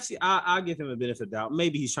I'll give him a benefit of the doubt.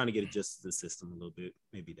 Maybe he's trying to get adjusted to the system a little bit.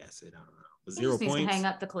 Maybe that's it. I don't know. But 0 points. Needs to hang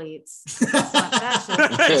up the cleats.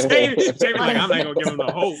 Jamie like, I'm not gonna give him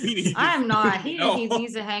the hope. I'm not. He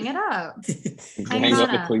needs to hang it up. Hang up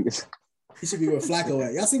the cleats. He should be where Flacco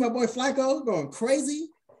at. Y'all see my boy Flacco going crazy?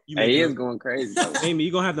 He is going crazy. Amy,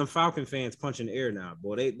 you're gonna have them Falcon fans punching the air now,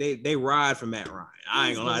 boy. They ride for Matt Ryan. I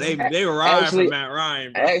ain't gonna lie. They ride for Matt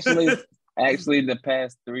Ryan. Bro. Actually, the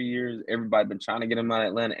past 3 years, everybody been trying to get him out of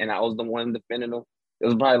Atlanta, and I was the one defending him. It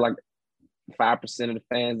was probably like 5% of the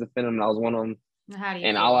fans defending him, and I was one of them.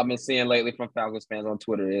 And all I've been seeing lately from Falcons fans on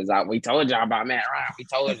Twitter is, "We told y'all about Matt Ryan. We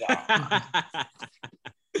told y'all."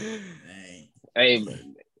 Hey,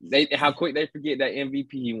 how quick they forget that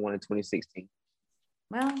MVP he won in 2016.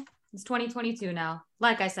 Well, it's 2022 now.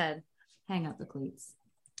 Like I said, hang up the cleats.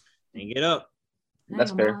 Hang it up.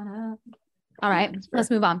 That's fair. All right, let's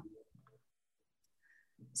move on.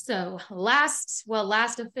 So last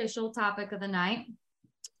official topic of the night.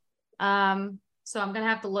 So I'm gonna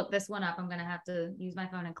have to look this one up. I'm gonna have to use my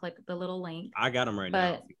phone and click the little link. I got them right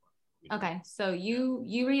now. Okay, so you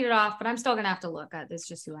read it off, but I'm still gonna have to look at this.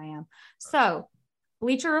 Just who I am. So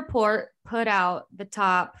Bleacher Report put out the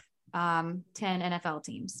top 10 NFL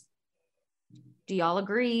teams. Do y'all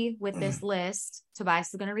agree with this list?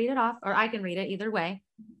 Tobias is gonna read it off, or I can read it either way.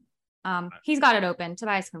 He's got it open.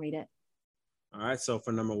 Tobias can read it. All right. So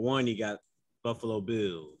for number 1, you got Buffalo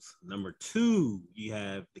Bills. Number 2, you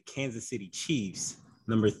have the Kansas City Chiefs.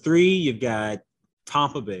 Number 3, you've got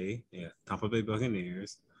Tampa Bay. Yeah, Tampa Bay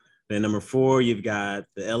Buccaneers. Then number 4, you've got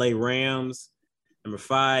the LA Rams. Number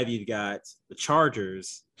 5, you've got the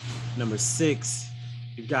Chargers. Number 6,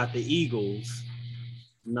 you've got the Eagles.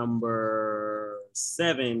 Number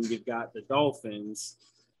 7, you've got the Dolphins.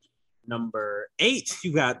 Number 8,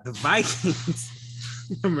 you got the Vikings.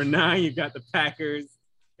 Number 9, you got the Packers.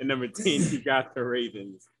 And number 10, you got the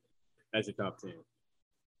Ravens. That's your top 10.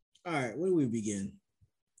 All right, where do we begin?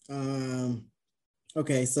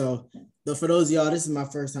 Okay, so for those of y'all, this is my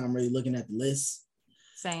first time really looking at the list.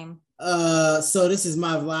 Same. So this is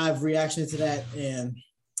my live reaction to that. And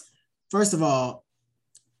first of all,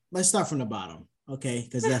 let's start from the bottom, okay?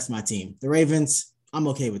 Because that's my team. The Ravens, I'm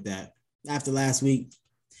okay with that. After last week,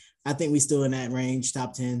 I think we still in that range,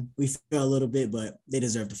 top 10. We fell a little bit, but they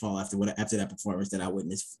deserve to fall after that performance that I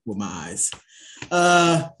witnessed with my eyes.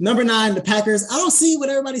 Number 9, the Packers. I don't see what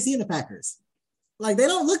everybody's seeing the Packers. Like, they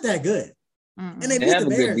don't look that good. Mm-mm. And they have beat a the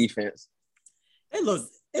Bears. good defense.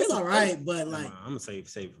 It's all right, but like, I'm gonna save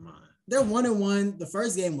for mine. They're 1-1. The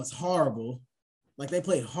first game was horrible. Like, they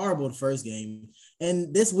played horrible the first game.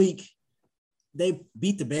 And this week, they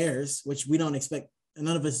beat the Bears, which we don't expect.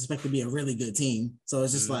 None of us expect to be a really good team. So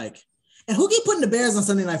it's just like, and who keep putting the Bears on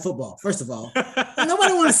Sunday Night Football? First of all,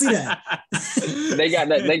 nobody want to see that. They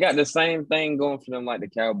got the same thing going for them like the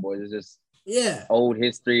Cowboys. It's just old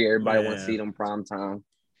history. Everybody wants to see them prime time.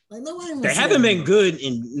 Like, nobody. They haven't been good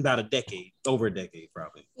in about over a decade,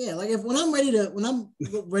 probably. Yeah, like when I'm ready to, and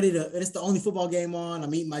it's the only football game on.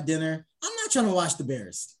 I'm eating my dinner. I'm not trying to watch the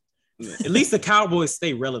Bears. At least the Cowboys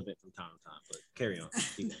stay relevant from time to time. But carry on.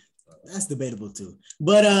 That's debatable too.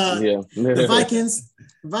 But the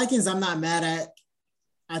Vikings, I'm not mad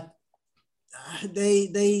at.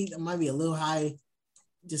 They might be a little high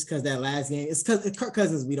just because that last game. It's because Kirk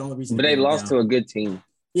Cousins. We don't reach. But they lost to a good team.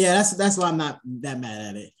 Yeah, that's why I'm not that mad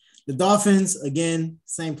at it. The Dolphins, again,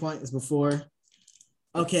 same point as before.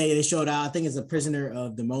 Okay, they showed out. I think it's a prisoner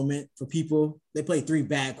of the moment for people. They played 3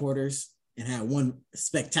 bad quarters and had 1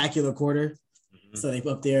 spectacular quarter. Mm-hmm. So they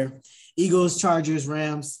up there. Eagles, Chargers,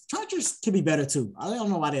 Rams. Chargers could be better too. I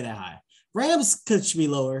don't know why they're that high. Rams should be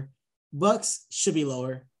lower. Bucks should be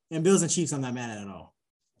lower. And Bills and Chiefs, I'm not mad at all.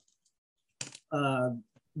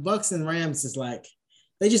 Bucks and Rams is like,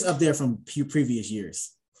 they just up there from previous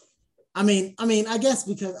years. I mean, I guess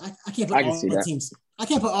because I can't put all the teams. I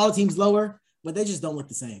can't put all the teams lower, but they just don't look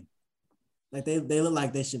the same. Like they look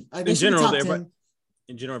like they should. Like, in general,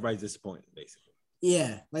 everybody's disappointed, basically.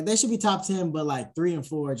 Yeah, like they should be top 10, but like 3 and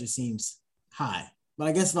 4 just seems high. But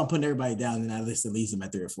I guess if I'm putting everybody down, then I list at least them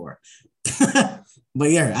at 3 or 4.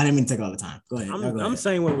 But yeah, I didn't mean to take all the time. Go ahead. I'm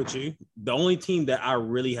saying what with you. The only team that I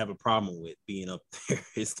really have a problem with being up there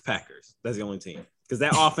is the Packers. That's the only team because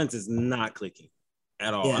that offense is not clicking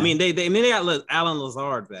at all. Yeah. I mean, they got Alan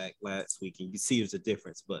Lazard back last week, and you see there's a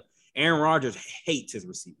difference. But Aaron Rodgers hates his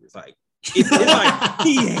receivers. Like it's like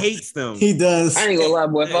he hates them. He does. I ain't gonna lie,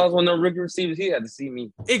 boy. If I was one of them rookie receivers, he had to see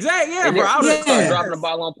me. Exactly. Yeah, bro. I would start dropping the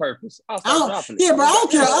ball on purpose. I'll start dropping it. Yeah, bro. I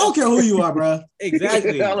don't care who you are, bro.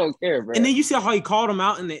 Exactly. I don't care, bro. And then you see how he called him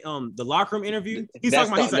out in the locker room interview. He's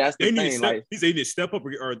talking about they need to step up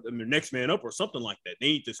or the next man up or something like that. They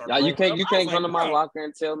need to start. Yeah, you can't come to my locker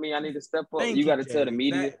and tell me I need to step up. You got to tell the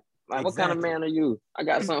media. Like, what kind of man are you? I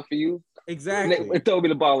got something for you. Exactly. They throw me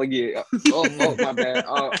the ball again. Oh, my bad.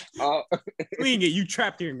 We ain't get you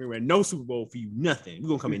trapped here and no Super Bowl for you. Nothing. We're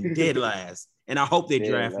gonna come in dead last. And I hope they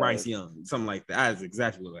draft Bryce Young. Something like that. That's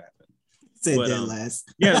exactly what happened. Say dead last.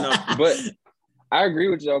 Yeah, no. But I agree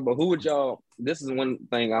with y'all. But who would y'all? This is one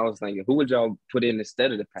thing I was thinking. Who would y'all put in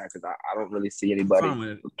instead of the Packers? I don't really see anybody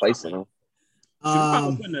replacing them. If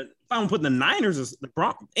I'm putting the Niners or the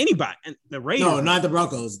Broncos, anybody, and the Raiders. No, not the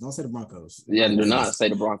Broncos. Don't say the Broncos. Yeah, do not say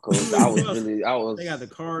the Broncos. I was they got the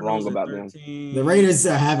Cardinals wrong about them. The Raiders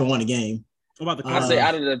haven't won a game. What about the Cardinals? I say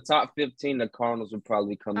out of the top 15, the Cardinals would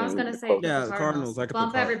probably come in. I was going to say the Cardinals. I could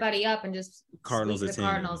bump everybody up and just Cardinals the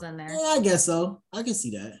Cardinals in there. Yeah, I guess so. I can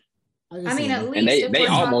see that. I mean, at least and they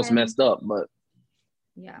almost messed up, but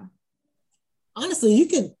yeah. Honestly,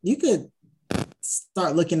 you could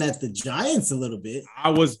start looking at the Giants a little bit. I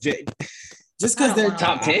was just because they're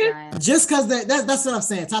top 10. Just because that's what I'm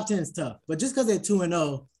saying. Top 10 is tough, but just because they're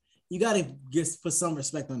 2-0, you got to just put some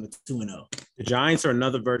respect on the 2-0. The Giants are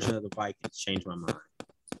another version of the Vikings. Changed my mind.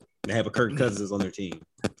 They have a Kirk Cousins on their team,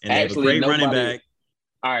 and actually, they have a great running back.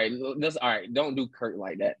 All right. Don't do Kirk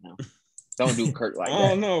like that now. Don't do Kirk like that.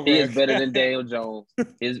 Oh no, he is better than Daniel Jones.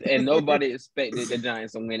 And nobody expected the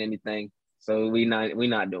Giants to win anything. So we not doing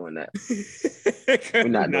that. We're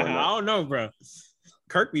not doing that. I don't know, bro.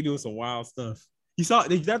 Kirk be doing some wild stuff. You saw?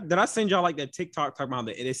 Did I send y'all like that TikTok talking about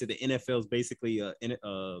they said the NFL is basically a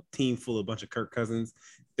team full of a bunch of Kirk Cousins.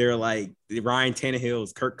 They're like Ryan Tannehill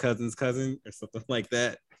is Kirk Cousins' cousin or something like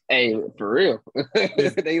that. Hey, for real.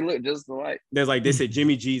 They look just alike. There's like they said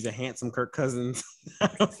Jimmy G's a handsome Kirk Cousins.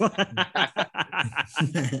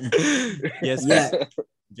 Yes, yeah.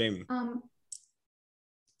 Jamie.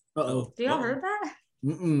 Uh-oh. Do y'all heard that?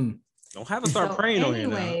 Mm-mm. Don't have to start praying on here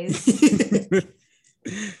now.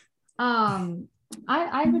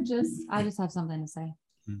 I just have something to say.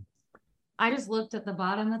 I just looked at the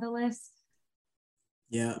bottom of the list.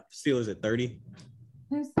 Yeah. Steelers at 30.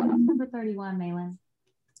 Who's number 31, Malin?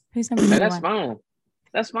 Who's number 31?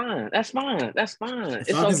 That's fine. It's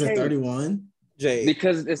Falcons okay. at 31. Jay.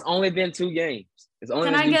 Because it's only been 2 games. It's only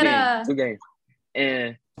Can been I get 2 games.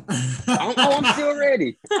 And I'm still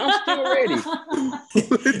ready.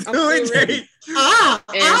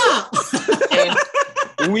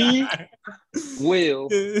 And we will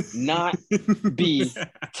not be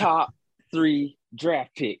top 3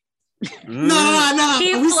 draft pick. No.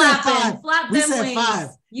 Keep We said flapping. 5. Flap We them said wings. 5.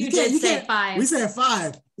 You did say 5. We said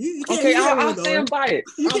 5. You can't. Okay, I'll stand by it.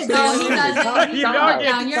 You can't No, go he down. doesn't. You Top don't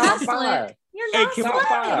down. You're not 5. slick. You're not Can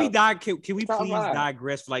slick. we Top please 5.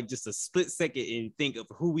 digress for like just a split second and think of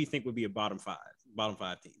who we think would be a bottom 5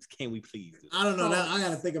 teams? Can we please do that? I don't know. Now I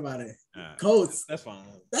gotta think about it. Right. Colts. That's fine.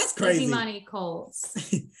 That's crazy. Easy money, Colts.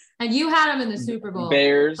 And you had them in the Super Bowl.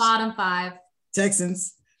 Bears. Bottom 5.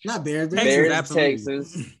 Texans. Not Bears. Texans, Bears, absolutely.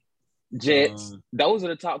 Texans, Jets. Those are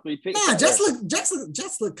the top 3 picks. Nah, right Jets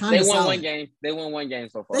look kind there. of They won solid. 1 game. They won 1 game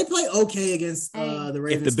so far. They play okay against the If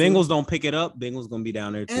Ravens. the Bengals don't pick it up, Bengals gonna be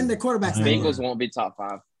down there too. and the quarterback's not Bengals good. won't be top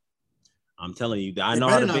 5. I'm telling you, I They know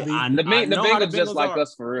how better the not be. I The know how the Bengals just like are.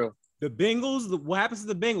 us for real. The Bengals, what happens to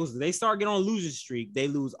the Bengals? They start getting on a losing streak. They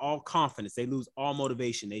lose all confidence. They lose all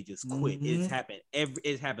motivation. They just quit. Mhm.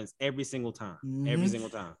 It happens every single time. Mhm. Every single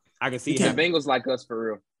time. I can see You it The can't- happen. Bengals like us for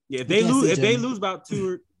real. Yeah, if You they can't lose, see if they Jimmy. lose about 2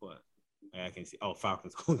 or what? I can see. Oh,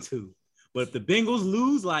 Falcons on 2. But if the Bengals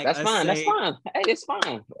lose, like That's let's fine. That's say- fine. Hey, it's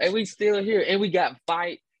fine. And we still here. And we got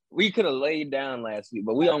fight. We could have laid down last week,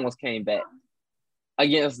 but we almost came back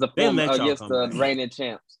against the They let y'all against come the back. reigning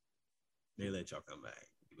champs. They let y'all come back.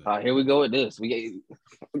 Here we go with this. We get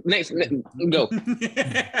next go.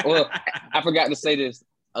 Well, I forgot to say this.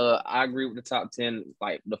 I agree with the top 10,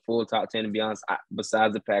 like the full top 10, to be honest,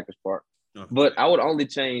 besides the Packers part. Okay. But I would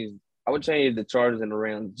change the Chargers and the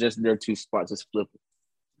Rams, just their 2 spots, just flip it.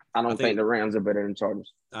 I don't think the Rams are better than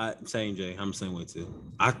Chargers. Same, Jay. I'm the same way too.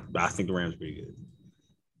 I think the Rams are pretty good.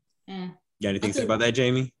 Eh. You got anything to say about that,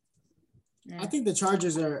 Jamie? I think the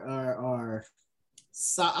Chargers are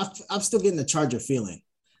so I'm still getting the Charger feeling.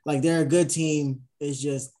 Like they're a good team. It's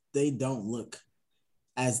just they don't look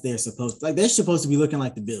as they're supposed to. Like they're supposed to be looking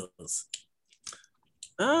like the Bills.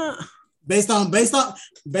 Based on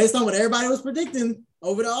what everybody was predicting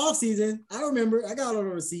over the offseason. I remember I got all the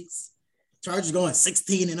receipts. Chargers going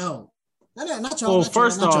 16-0. Not y'all. Well, not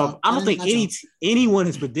first y'all, not off, y'all. I don't think Not y'all. anyone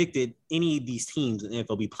has predicted any of these teams in the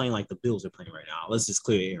NFL be playing like the Bills are playing right now. Let's just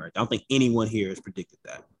clear the air. Right? I don't think anyone here has predicted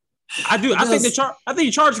that. I do. I think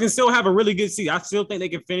the Chargers can still have a really good season. I still think they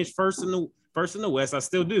can finish first in the West. I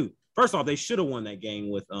still do. First off, they should have won that game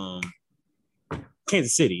with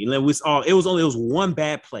Kansas City. And it was one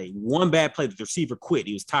bad play. The receiver quit.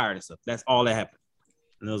 He was tired and stuff. That's all that happened.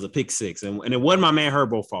 And it was a pick 6. And it wasn't my man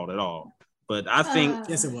Herbo's fault at all. But I think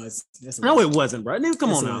Yes, it was. No, it wasn't, bro.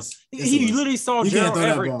 Come on now. He literally saw Gerald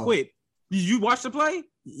Everett quit. You watched the play?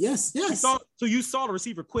 Yes. You saw the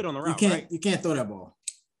receiver quit on the route, right? You can't throw that ball.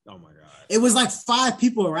 Oh my God. It was like 5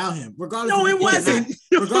 people around him, regardless. No, if it he quit or wasn't.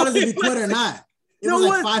 not. Regardless if he quit or not. It No, was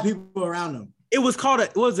like what? 5 people around him. It was called a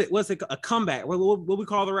comeback. What we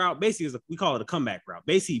call the route? Basically, we call it a comeback route.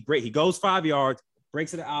 Basically, he goes 5 yards,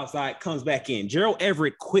 breaks to the outside, comes back in. Gerald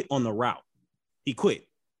Everett quit on the route. He quit.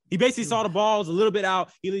 He basically saw the ball was a little bit out.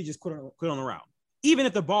 He literally just quit on the route. Even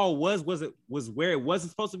if the ball was where it wasn't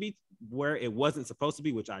supposed to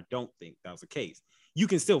be, which I don't think that was the case. You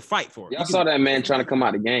can still fight for it. I saw that man trying to come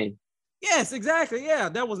out of the game. Yes, exactly. Yeah,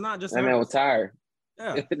 that was not just that man was tired.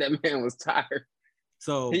 Yeah, that man was tired.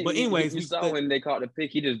 So, but anyways, you saw when they caught the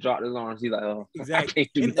pick, he just dropped his arms. He's like, "Oh, exactly."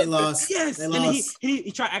 They lost. Yes, they and lost.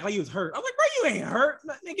 He tried to act like he was hurt. I was like, "Bro, you ain't hurt.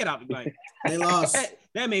 Man, get out!" Like, they lost.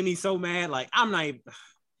 That made me so mad. Like, I'm not even.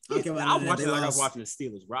 I was watching like I was watching the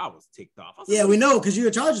Steelers, bro. I was ticked off. Yeah, we know because you're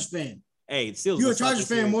a Chargers fan. Hey, Steelers. You're a Chargers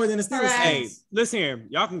fan more than a Steelers fan. Hey, listen here.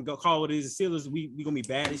 Y'all can go call what it is. The Steelers, we gonna be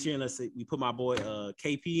bad this year unless we put my boy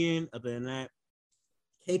KP in. Other than that,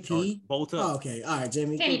 KP. Bolt Oh, up. okay. All right,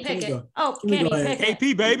 Jamie. Kenny Can we Pickett. go? Oh, Can we Kenny go ahead? Pickett.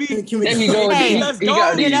 KP, baby. Can we There go? you go. Hey, He let's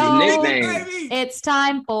got go. these You know- nicknames. Baby. It's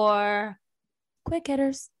time for quick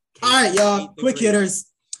hitters. All right, y'all. Quick hitters.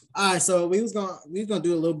 All right, so we was gonna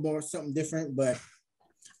do a little more something different, but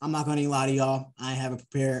I'm not gonna even lie to y'all. I ain't have it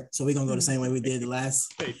prepared, so we're gonna go the same way we did the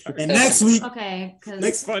last. And next week, Okay,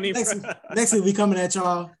 next week we coming at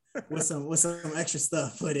y'all with some extra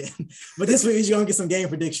stuff put in. But this week we're gonna get some game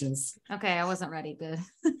predictions. Okay, I wasn't ready to.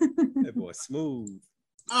 That boy smooth.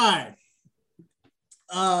 All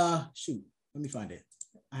right. Shoot. Let me find it.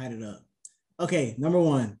 I had it up. Okay, number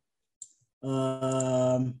one.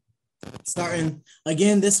 Starting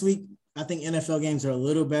again this week. I think NFL games are a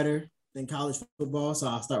little better than college football, so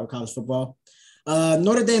I'll start with college football.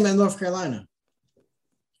 Notre Dame and North Carolina.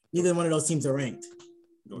 Neither one of those teams are ranked.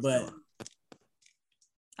 But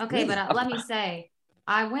Okay, but let me say,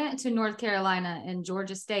 I went to North Carolina and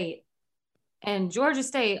Georgia State, and Georgia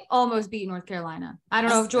State almost beat North Carolina. I don't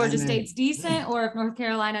know if Georgia State's decent or if North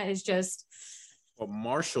Carolina is just. Well,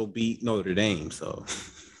 Marshall beat Notre Dame, so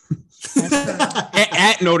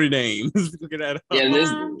at Notre Dame. Look at that. Yeah,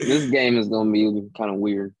 this game is gonna be kind of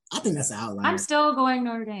weird. I think that's an outlier. I'm still going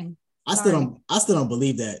Notre Dame. I still don't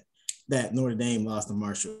believe that Notre Dame lost to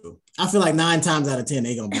Marshall. I feel like 9 times out of 10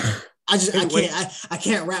 they gonna beat it. I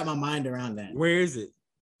can't wrap my mind around that. Where is it?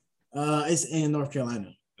 It's in North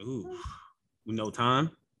Carolina. Ooh, no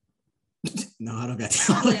time. No, I don't got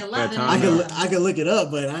time. Probably 11. I could look it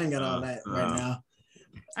up, but I ain't got all that right now.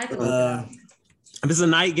 I can look it up. If it's a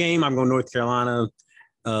night game, I'm going North Carolina.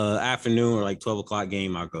 Afternoon or like 12 o'clock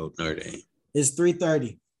game, I'll go Notre Dame. It's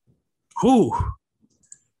 3:30. Who?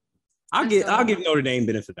 I'll give Notre Dame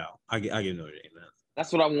benefit out. I give Notre Dame that.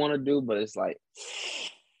 That's what I want to do, but it's like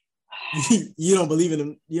you don't believe in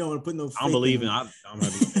them. You don't want to put no. I don't believe in.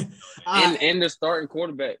 I'm and the starting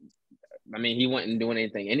quarterback. I mean, he wasn't doing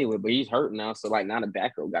anything anyway, but he's hurt now. So like, now the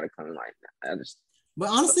backup got to come. Like, But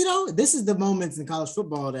honestly, though, this is the moments in college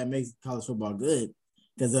football that makes college football good,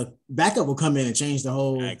 because the backup will come in and change the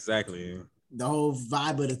whole the whole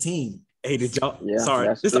vibe of the team. Hey, did y'all? Yeah,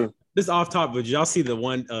 sorry, this off topic, but did y'all see the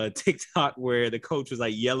one TikTok where the coach was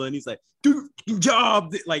like yelling? He's like, "Do your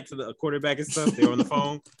job!" Like to the quarterback and stuff. They were on the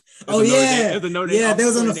phone. They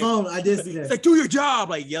was on the phone. I did see that. It's like, "Do your job!"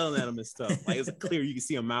 Like yelling at him and stuff. Like it was clear you can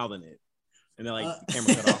see him mouthing it, and then like the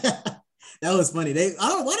camera cut off. That was funny. I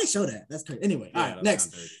don't know why they show that. That's crazy. Anyway, all right,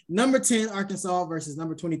 next. Number 10, Arkansas versus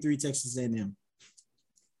number 23, Texas A&M.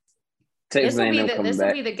 This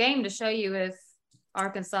will be the game to show you if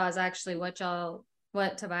Arkansas is actually what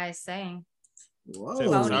Tobias is saying.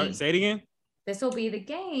 Whoa. Say it again. This will be the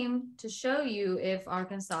game to show you if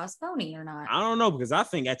Arkansas is phony or not. I don't know, because I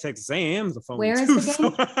think at Texas A&M is a phony. Where is too, the game?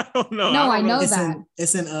 So I don't know. No, I know that.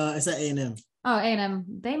 It's at A&M. Oh,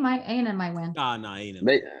 A&M. A&M might win. Nah, A&M.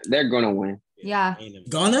 They're gonna win. Yeah.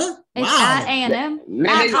 Gonna? It's at A&M.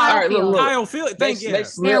 At Kyle Field. Kyle Field. Thank you. They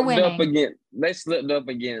slipped up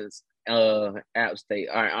against App State.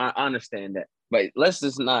 All right, I understand that, but let's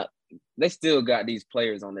just not. They still got these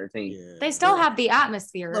players on their team. Yeah. They still have the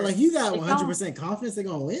atmosphere. But like, you got 100% confidence they're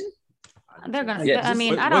gonna win? They're gonna. Yeah, I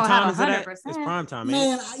mean, I don't have 100%. It's prime time,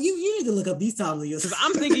 man. You need to look up these times. Because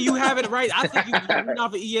I'm thinking you have it right. I think you're reading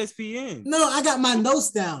off of ESPN. No, I got my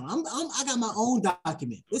notes down. I got my own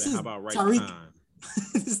document. This is Tariq.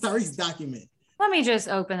 This is Tariq's document. Let me just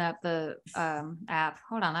open up the app.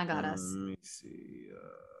 Hold on, I got us. Let me see.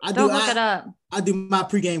 Don't look it up. I do my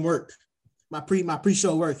pregame work, my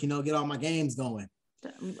pre-show work. Get all my games going.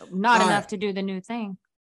 Not enough to do the new thing.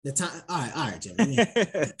 The time. All right, Jimmy.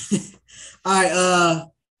 All right.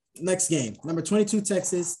 Next game, number 22,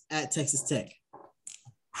 Texas at Texas Tech.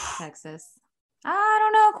 Texas. I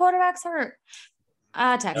don't know. Quarterback's hurt.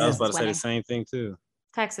 Texas. I was about to say the same thing too.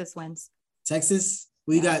 Texas wins. Texas.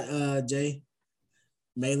 We got Jay,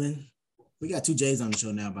 Malin. We got 2 J's on the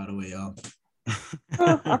show now, by the way, y'all.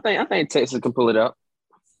 I think Texas can pull it out.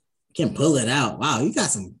 Can pull it out. Wow, you got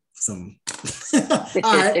some. All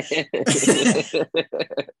right.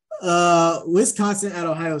 Wisconsin at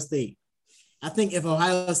Ohio State. I think if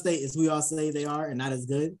Ohio State is who y'all say they are and not as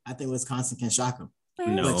good, I think Wisconsin can shock them.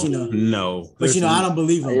 No. But I don't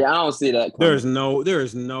believe them. Yeah, I don't see that. There is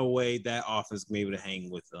no way that offense can be able to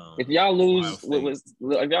hang with. If y'all lose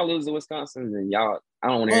to Wisconsin, then I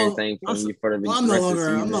don't want to hear anything from you for the I'm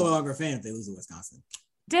no longer a fan if they lose to Wisconsin.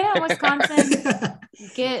 Didn't Wisconsin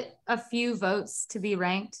get a few votes to be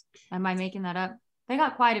ranked? Am I making that up? They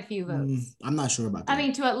got quite a few votes. I'm not sure about that. I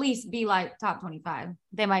mean, to at least be like top 25.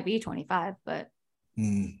 They might be 25, but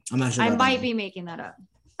I'm not sure. I might be making that up.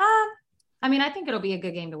 I mean, I think it'll be a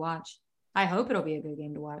good game to watch. I hope it'll be a good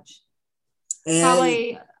game to watch. And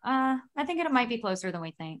Probably, I think it might be closer than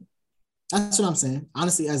we think. that's what I'm saying.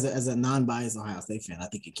 Honestly, as a non-biased Ohio State fan, I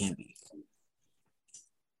think it can be.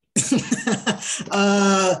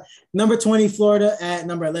 Number 20, Florida at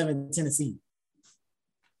number 11, Tennessee.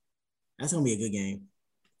 That's gonna be a good game.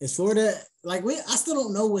 Is Florida I still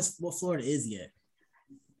don't know what Florida is yet.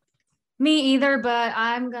 Me either, but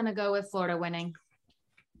I'm gonna go with Florida winning.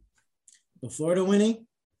 The Florida winning.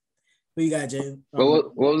 Who you got, Jay?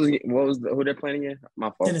 What was who they're playing again?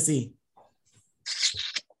 My fault. Tennessee.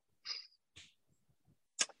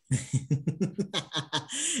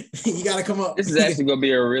 You gotta come up. This is actually gonna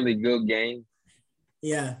be a really good game.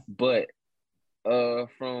 Yeah. But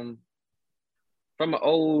from an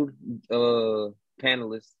old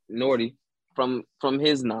panelist, Nordy, from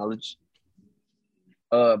his knowledge,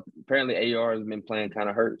 apparently AR has been playing kind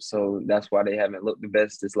of hurt, so that's why they haven't looked the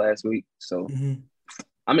best this last week. So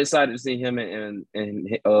I'm excited to see him and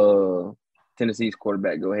Tennessee's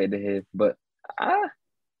quarterback go head to head. But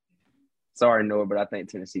sorry, Noah, but I think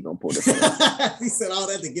Tennessee gonna pull this off. He said all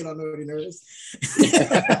that to get on Nordy nervous.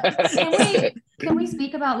 Can we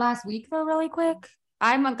speak about last week though, really quick?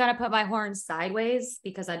 I'm gonna put my horns sideways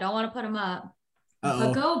because I don't want to put them up.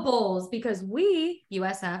 But go Bulls, because we,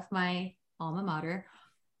 USF, my alma mater,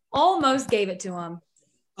 almost gave it to them.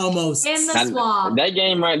 Almost. In the swamp. That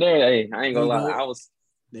game right there, hey, I ain't gonna lie. What was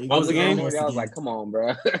the game? I was like, come on,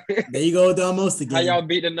 bro. There you go with the almost again. How y'all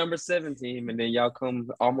beat the number 7 team and then y'all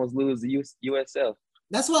come almost lose the USF?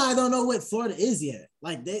 That's why I don't know what Florida is yet.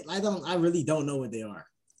 I really don't know what they are.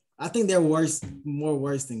 I think they're more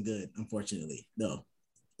worse than good, unfortunately, though.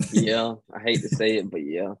 Yeah, I hate to say it, but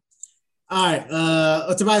yeah. All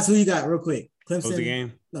right, Tobias, who you got real quick? Clemson. What was the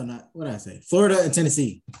game? No, not what did I say? Florida and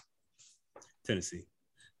Tennessee. Tennessee.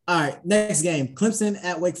 All right, next game. Clemson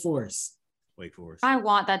at Wake Forest. Wake Forest. I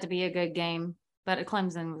want that to be a good game, but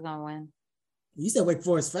Clemson was gonna win. You said Wake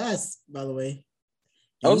Forest fast, by the way.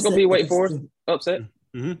 I was gonna be Wake Forest upset.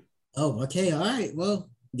 Mm-hmm. Oh, okay, all right. Well,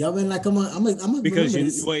 y'all been like, come on, I'm because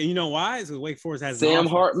you know why? It's Wake Forest has Sam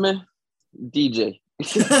Hartman, DJ.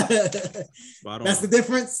 That's the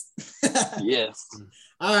difference. Yes.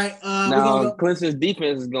 All right. Now Clemson's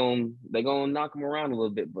defense they're gonna knock them around a little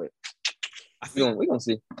bit, but we're gonna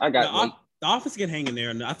see. I got the offense can hang in there,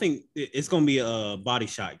 and I think it's gonna be a body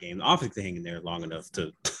shot game. The offense can hang in there long enough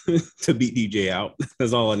to to beat DJ out.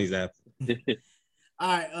 That's all I need to happen.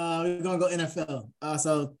 All right, we're gonna go NFL.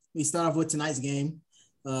 So we start off with tonight's game,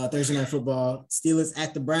 Thursday Night Football. Steelers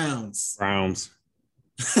at the Browns.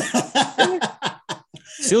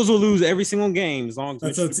 Steelers will lose every single game as long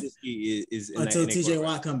as until TJ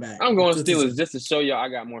Watt come back. I'm going to Steelers just to show y'all I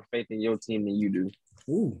got more faith in your team than you do.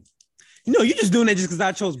 Ooh. No, you're just doing that just because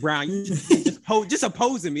I chose Brown. You just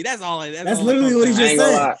opposing me. That's all. That's literally what he just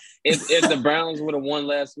said. If the Browns would have won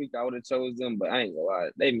last week, I would have chose them. But I ain't gonna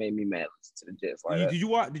lie, they made me mad to the Jets. Did you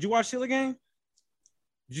watch Steelers game?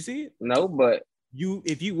 Did you see it? No, but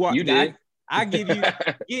if you watch, you did. I give you.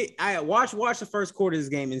 I watch the first quarter of this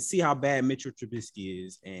game and see how bad Mitchell Trubisky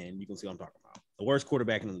is, and you can see what I'm talking about. The worst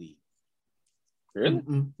quarterback in the league. Really?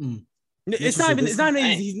 It's not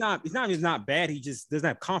not bad. He just doesn't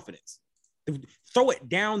have confidence. Throw it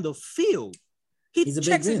down the field. He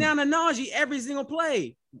checks it down to Najee every single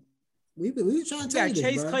play. We were trying to tell you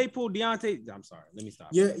Chase this, bro. Claypool, Deontay. I'm sorry. Let me stop.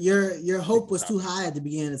 Your hope was too high at the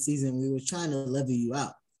beginning of the season. We were trying to level you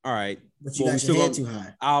out. All right, but you got your head too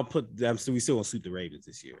high. I'll put them. So we still gonna sweep the Ravens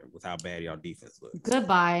this year with how bad y'all defense looks.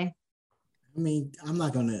 Goodbye. I mean, I'm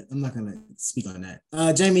not gonna speak on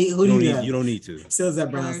that. Jamie, who do you have? You don't need to. Steelers at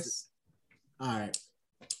Browns. All right.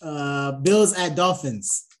 Bills at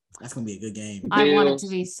Dolphins. That's gonna be a good game. I want it to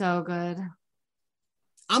be so good.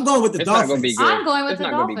 I'm going with the Dolphins. I'm going with the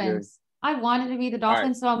Dolphins. I wanted to be the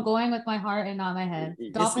Dolphins, so I'm going with my heart and not my head.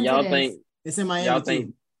 Dolphins. It's in Miami. Y'all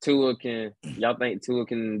think Tua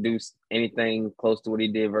can do anything close to what he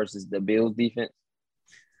did versus the Bills defense?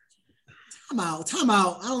 Time out.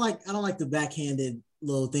 I don't like the backhanded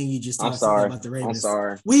little thing you just talked about the Ravens. I'm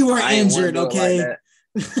sorry. We were injured, okay?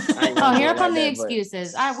 Oh, here come the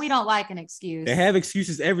excuses. We don't like an excuse. They have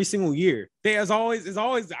excuses every single year. There's always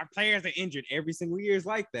our players are injured every single year. It's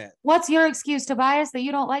like that. What's your excuse, Tobias, that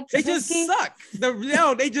you don't like Trubisky? They just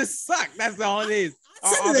suck. They just suck. That's all it is.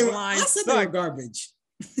 I said they were garbage.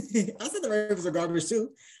 I said the Ravens are garbage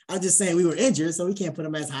too. I'm just saying we were injured, so we can't put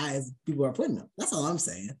them as high as people are putting them. That's all I'm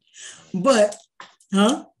saying. But,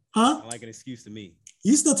 I like an excuse to me.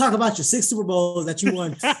 You still talk about your 6 Super Bowls that you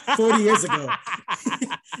won 40 years ago.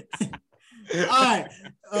 All right.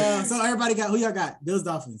 So everybody got, who y'all got? Bills,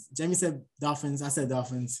 Dolphins. Jamie said Dolphins. I said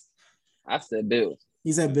Dolphins. I said Bills.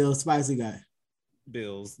 You said Bills. Spice, who got?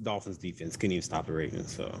 Bills. Dolphins defense couldn't even stop the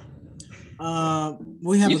Ravens. So.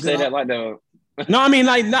 We have you a say good that like the. No, I mean,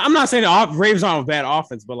 like, I'm not saying the Ravens aren't a bad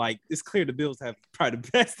offense, but like, it's clear the Bills have probably the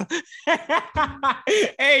best.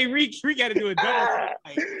 Hey, we got to do a double.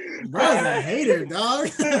 Like, bro's a hater, dog. All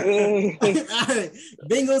right.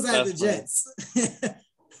 Bengals at the Jets.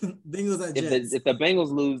 Bengals at Jets. If the Bengals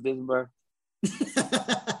lose this, bro.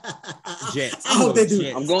 Jets. I hope they do.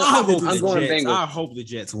 Jets. I'm going Jets. Bengals. I hope the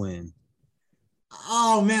Jets win.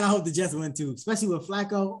 Oh man, I hope the Jets win too, especially with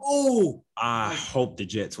Flacco. Oh, I hope the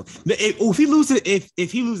Jets win. If he loses,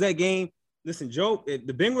 if he lose that game, listen, Joe, the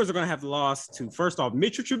Bengals are gonna have to lose to first off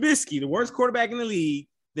Mitchell Trubisky, the worst quarterback in the league.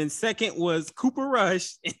 Then second was Cooper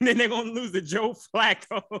Rush, and then they're gonna lose to Joe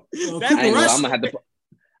Flacco. Well, I'm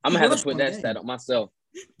gonna have to put that stat up myself.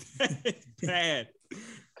 It's bad.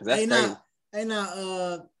 Hey now,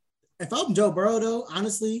 if I'm Joe Burrow though,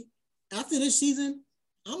 honestly, after this season,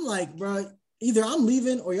 I'm like, bro, either I'm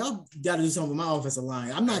leaving or y'all got to do something with my offensive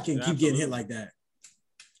line. I'm not gonna keep getting hit like that.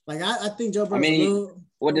 Like I think Joe Burrow.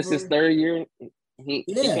 This is his third year? He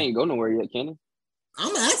can't go nowhere yet, can he?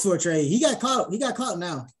 I'm gonna ask for a trade. He got caught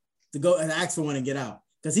now to go and ask for one and get out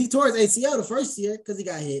because he tore his ACL the first year because he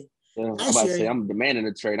got hit. Yeah, I'm about to say I'm demanding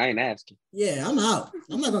a trade. I ain't asking. Yeah, I'm out.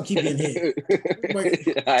 I'm not gonna keep getting hit.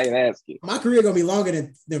 I ain't asking. My career gonna be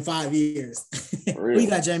longer than 5 years. Who you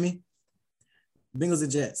got, Jamie? Bengals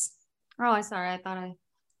and Jets. Oh, I'm sorry. I thought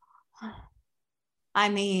I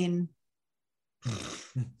mean,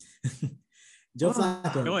 Joe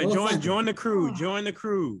Flacco. Join the crew. Join the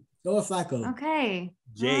crew. Go with Flacco. Okay.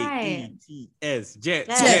 J-E-T-S.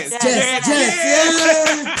 Jets. Yeah.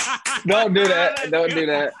 Don't do that.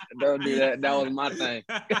 That was my thing.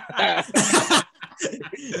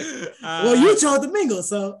 Well, you chose the Bengals,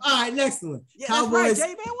 so all right, next one. Yeah, Cowboys. That's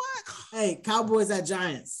right, J-Man, what? Hey, Cowboys at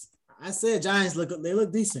Giants. I said Giants look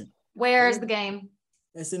decent. Where's the game?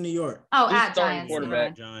 It's in New York. Oh, Who's at starting Giants.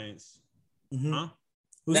 quarterback? Giants. Mm-hmm. Huh?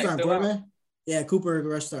 Who's Next starting still quarterback? Yeah, Cooper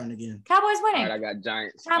Rush starting again. Cowboys winning. All right, I got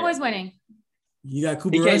Giants. Cowboys winning. You got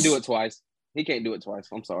Cooper He Rush? can't do it twice.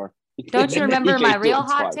 I'm sorry. Don't you remember He my can't do real it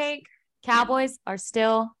hot twice. take? Cowboys are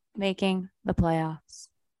still making the playoffs.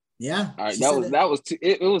 Yeah. All right, that was too.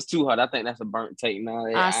 It was too hot. I think that's a burnt take now.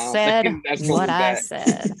 I said what I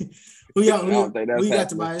said. Who you got,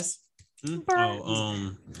 Tobias?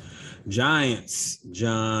 Giants.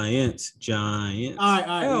 All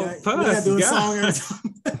right. We gotta do a song every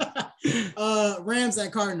time. Rams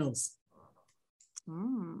at Cardinals.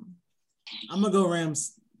 I'm gonna go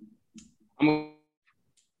Rams.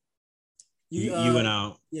 You went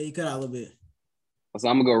out. Yeah, you cut out a little bit. So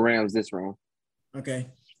I'm gonna go Rams this round. Okay.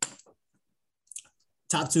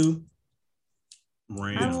 Top two.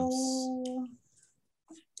 Rams.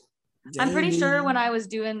 I'm pretty sure when I was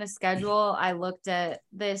doing the schedule, I looked at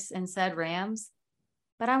this and said Rams,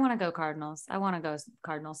 but I want to go Cardinals. I want to go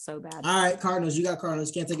Cardinals so bad. All right, Cardinals. You got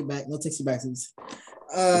Cardinals. Can't take it back. No takes you back.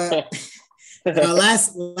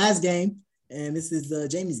 Last game, and this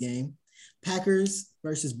is Jamie's game. Packers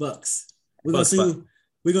versus Bucks. We're gonna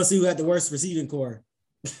see who had the worst receiving core.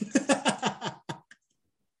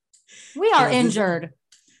 We are injured.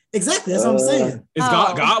 Exactly. That's what I'm saying. Is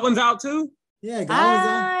Godwin's out too? Yeah, Godwin's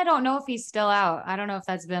out. I don't know if he's still out. I don't know if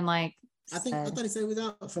that's been like. I thought he said he was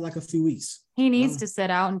out for like a few weeks. He needs to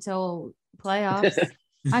sit out until playoffs.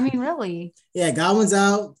 I mean, really. Yeah, Godwin's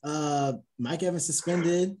out. Mike Evans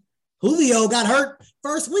suspended. Julio got hurt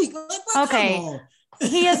first week. Okay.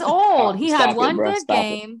 He is old. He had one good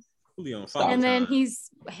game. And then he's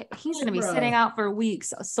going to be sitting out for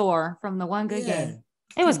weeks sore from the one good game.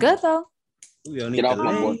 It was good, though. Get off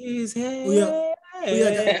my board.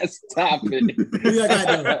 Stop it.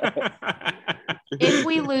 If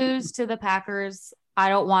we lose to the Packers, I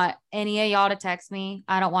don't want any of y'all to text me.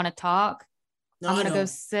 I don't want to talk. I'm going to go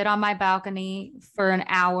sit on my balcony for an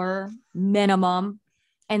hour minimum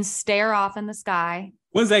and stare off in the sky.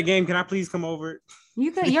 When's that game? Can I please come over?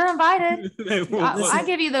 You're invited. I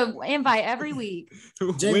give you the invite every week.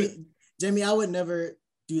 Jamie, I would never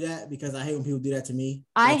do that because I hate when people do that to me.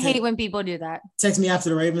 I hate when people do that. Text me after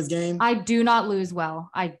the Ravens game. I do not lose well.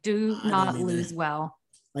 I do not lose well.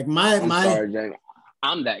 Like I'm sorry, Jamie.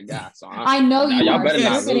 I'm that guy. So I know you y'all are. Better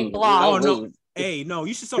not getting lose. blocked. Oh no! Hey, no,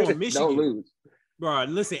 you should saw on Michigan. Don't lose. Bro,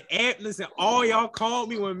 listen, all y'all called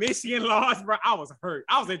me when Michigan lost, bro. I was hurt.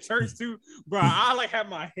 I was in church too, bro. I like had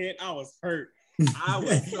my head. I was hurt. I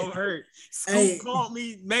was so hurt. Scoop called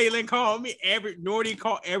me. Malin called me. Nordy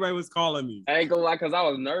called. Everybody was calling me. I ain't gonna lie, because I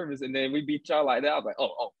was nervous, and then we beat y'all like that. I was like,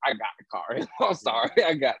 oh, I got the car. I'm sorry,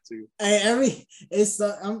 I got to. Hey,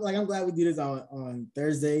 I'm glad we do this on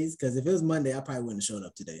Thursdays, because if it was Monday, I probably wouldn't have showed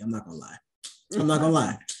up today. I'm not gonna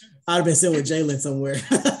lie. I'd have been sitting with Jalen somewhere.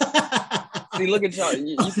 See, look at y'all.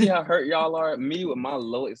 You see how hurt y'all are. Me with my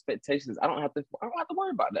low expectations, I don't have to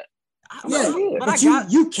worry about that. But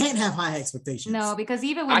you can't have high expectations. No, because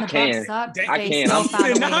even when Bucks sucked, I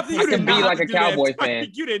can be like a Cowboy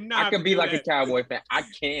fan. I can be like a Cowboy fan. I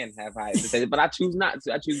can have high expectations, but I choose not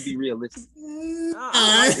to. I choose to be realistic.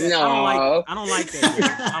 I don't like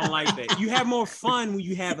that. I don't like that. You have more fun when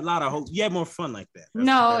you have a lot of hope. You have more fun like that.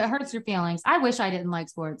 It hurts your feelings. I wish I didn't like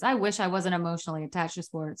sports. I wish I wasn't emotionally attached to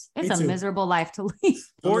sports. It's a miserable life to lead.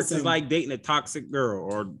 Sports is like dating a toxic girl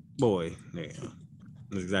or boy. Yeah.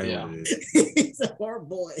 That's exactly what it is. He's a poor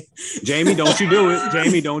boy. Jamie, don't you do it.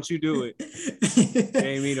 Jamie, don't you do it.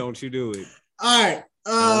 Jamie, don't you do it. All right.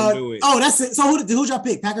 Do it. Oh, that's it. So who'd y'all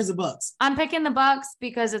pick? Packers or Bucks? I'm picking the Bucks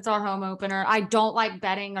because it's our home opener. I don't like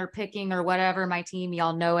betting or picking or whatever. My team,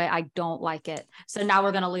 y'all know it. I don't like it. So now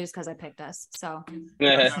we're gonna lose because I picked us. So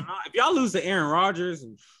if y'all lose to Aaron Rodgers,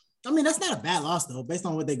 I mean that's not a bad loss though, based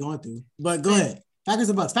on what they're going through. But go ahead. Packers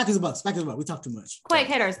or Bucks? Packers or Bucks? Packers or Bucks? We talk too much. Quick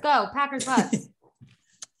hitters, go. Packers, Bucks.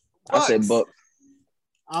 I said Bucks.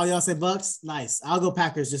 Oh, y'all say Bucks? Nice. I'll go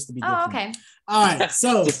Packers just to be different. Oh, okay. All right.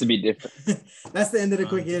 So just to be different. That's the end of the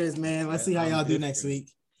quick hitters, man. Let's see how y'all do next week.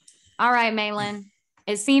 All right, Malin.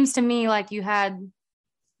 It seems to me like you had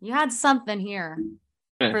something here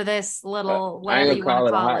for this little whatever you want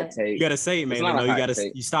to call it. You gotta say it, Malin. No, you gotta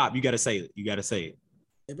stop. You gotta say it. You gotta say it.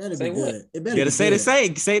 It better be good. It better you gotta say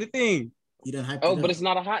the thing. You done hyped it up. But it's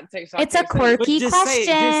not a hot take. So it's a quirky question.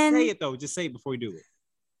 Just say it though. Just say it before you do it.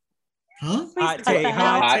 Huh? Hot take.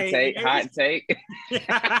 Hot take.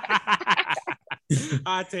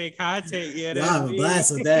 Yeah, I have a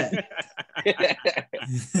blast with that.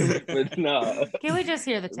 But no. Can we just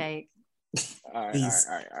hear the take? All right.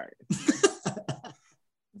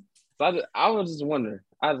 So I was just wondering.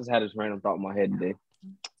 I just had this random thought in my head today.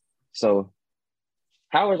 So,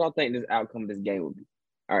 how would y'all think this outcome of this game would be?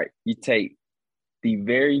 All right, you take the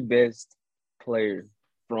very best player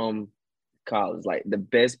from college, like the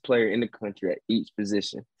best player in the country at each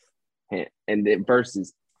position, and then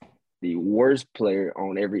versus the worst player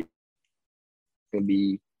on every can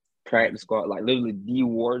be practice squad, like literally the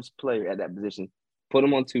worst player at that position. Put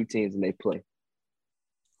them on two teams and they play.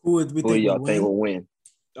 Who do y'all think will win?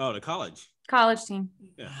 Oh, the college team.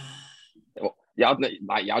 Yeah.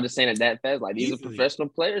 Y'all just saying it that fast? Like these are professional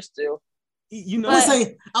players still. You know, I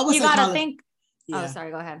would say gotta college. think. Yeah. Oh, sorry.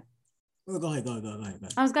 Go ahead. Go ahead.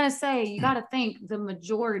 I was gonna say you got to think the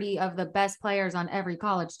majority of the best players on every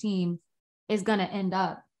college team is gonna end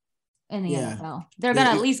up in the NFL. They're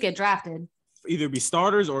gonna at least get drafted. Either be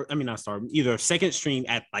starters or not starters, either second string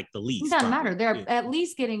at like the least. It doesn't matter. They're at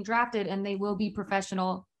least getting drafted, and they will be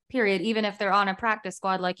professional. Period. Even if they're on a practice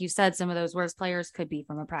squad, like you said, some of those worst players could be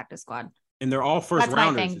from a practice squad. And they're all first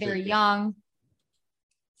rounders. My thing. They're young.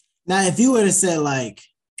 Now, if you would have said like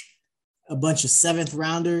a bunch of 7th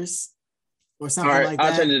rounders. Or something like that.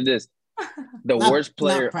 I'll tell you this. The worst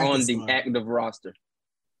player on the active roster.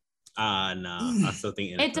 No, I still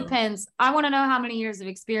think NFL. It depends. I want to know how many years of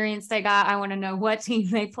experience they got. I want to know what team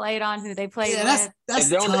they played on, who they played with. If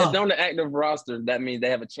they're on the active roster, that means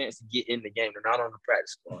they have a chance to get in the game. They're not on the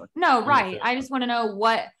practice squad. No, right. I just want to know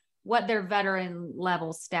what their veteran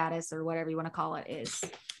level status or whatever you want to call it is.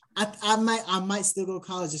 I might still go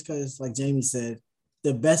college just because, like Jamie said,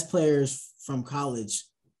 the best players from college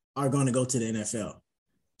are going to go to the NFL.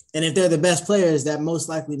 And if they're the best players, that most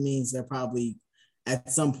likely means they're probably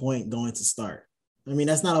at some point going to start. I mean,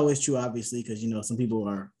 that's not always true, obviously, because, some people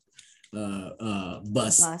are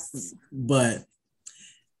busts. But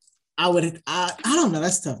I don't know.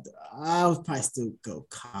 That's tough. I would probably still go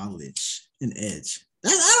college and edge.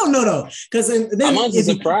 I don't know, though. Because I'm honestly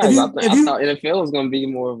surprised. I thought NFL was going to be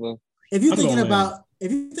more of a... If you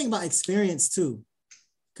think about experience, too,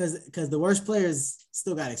 because the worst players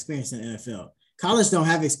still got experience in the NFL. College don't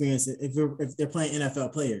have experience if they're playing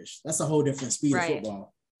NFL players. That's a whole different speed of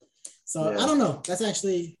football. So I don't know. That's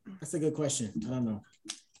a good question. I don't know.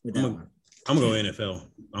 I'm gonna go NFL.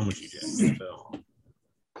 I'm with you, Jack. NFL.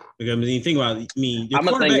 Because you think about me. I'm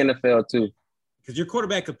gonna think NFL too. Because your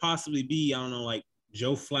quarterback could possibly be, I don't know, like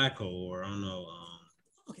Joe Flacco or I don't know.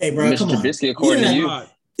 Okay, bro. Come on. Trubisky, according to you.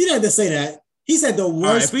 You didn't have to say that. He said the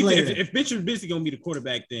worst player. If Mitch Trubisky gonna be the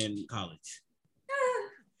quarterback, then college.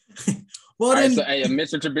 Well, then, so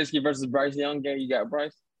Mr. Trubisky versus Bryce Young game, you got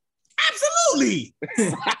Bryce? Absolutely.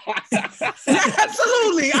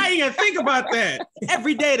 Absolutely. I ain't gonna think about that.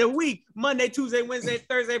 Every day of the week, Monday, Tuesday, Wednesday,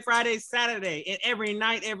 Thursday, Friday, Saturday, and every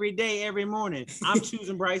night, every day, every morning, I'm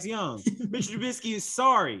choosing Bryce Young. Mr. Trubisky is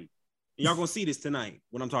sorry. Y'all gonna see this tonight,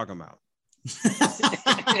 what I'm talking about.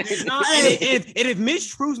 And if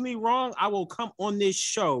Mitch proves me wrong, I will come on this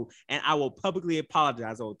show and I will publicly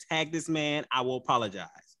apologize. I will tag this man. I will apologize.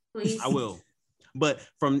 Please. I will. But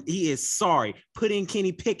he is sorry. Put in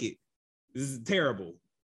Kenny Pickett. This is terrible.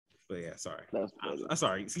 But yeah, sorry. I'm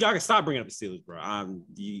sorry. So y'all can stop bringing up the Steelers, bro.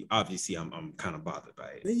 Obviously I'm kind of bothered by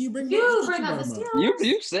it. Then you bring up the Steelers.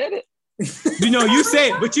 You said it. You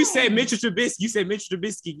said Mitchell Trubisky. You said Mitchell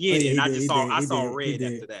Trubisky again, and I saw red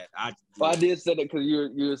after that. I did say that because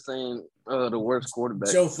you were saying the worst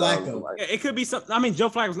quarterback. Joe Flacco. So like, it could be something. I mean, Joe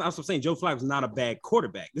Flacco was not. I'm saying Joe Flacco was not a bad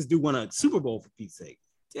quarterback. This dude won a Super Bowl for Pete's sake.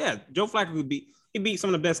 Yeah, Joe Flacco he beat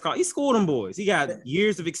some of the best. He schooled them boys. He got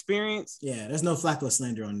years of experience. Yeah, there's no Flacco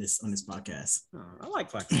slander on this podcast. I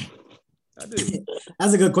like Flacco. I do.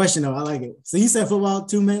 That's a good question though. I like it. So he said football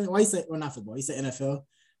 2 minutes. Why you say? Well, not football. He said NFL.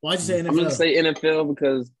 Why'd you say NFL? I'm going to say NFL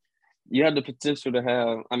because you have the potential to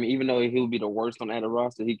have, I mean, even though he'll be the worst on that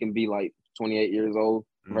roster, he can be like 28 years old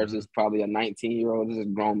versus probably a 19-year-old. This is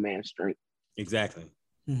grown man strength. Exactly.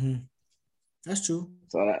 Mm-hmm. That's true.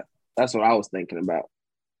 So that's what I was thinking about.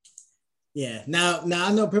 Yeah. Now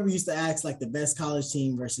I know people used to ask like the best college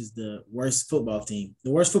team versus the worst football team. The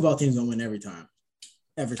worst football team's going to win every time.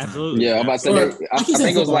 Every time. Absolutely. Yeah, I'm about to say I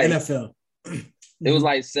think it was like NFL. It was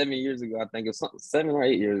like 7 years ago. I think it was 7 or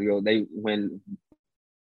 8 years ago. They when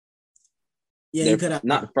you could have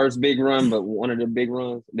not the first big run, but one of the big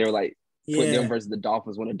runs. They were like putting them versus the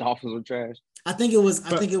Dolphins when the Dolphins were trash. I think it was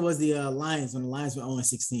the Lions when the Lions were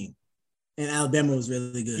 0-16, and Alabama was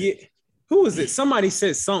really good. Yeah. Who was it? Somebody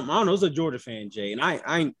said something. I don't know. It was a Georgia fan, Jay, and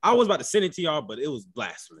I was about to send it to y'all, but it was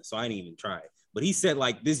blasphemous, so I didn't even try it. But he said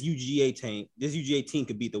like this UGA team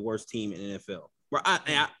could beat the worst team in the NFL. Where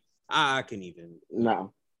I can even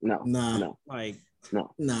no. Like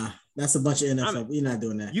nah. That's a bunch of NFL. You're not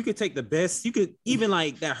doing that. You could take the best. You could even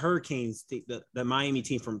like that Hurricanes, the Miami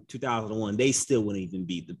team from 2001. They still wouldn't even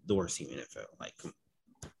beat the worst team in the NFL. Like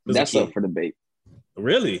that's up for debate.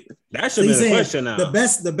 Really? That should be the question now.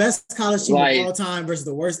 The best college team of all time versus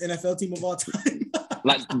the worst NFL team of all time.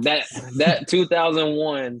 Like that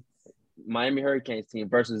 2001 Miami Hurricanes team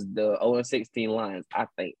versus the 0-16 Lions. I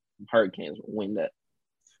think Hurricanes will win that.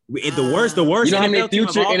 The worst. You know how many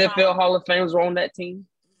future NFL Hall of Famers were on that team?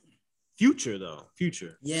 Future.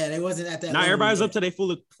 Yeah, they wasn't at that. Not everybody's up to their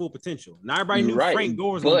full potential. Not everybody knew Frank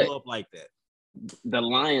Gore was gonna blow up like that. The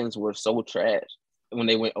Lions were so trash when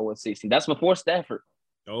they went 0-16. That's before Stafford.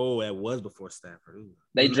 Oh, that was before Stafford. Ooh.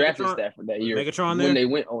 They drafted Stafford that year. Megatron there? When they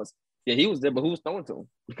went 0-16. Yeah, he was there, but who was throwing to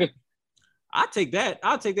him? I'll take that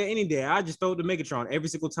any day. I just throw it to Megatron every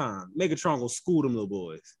single time. Megatron gonna school them little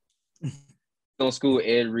boys. Don't school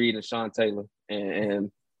Ed Reed and Sean Taylor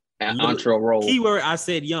and Antrell Roll. Keyword I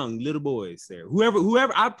said young little boys there.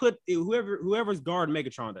 Whoever's guarding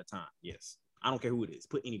Megatron at that time. Yes, I don't care who it is.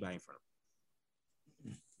 Put anybody in front of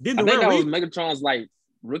him. I think that was Megatron's like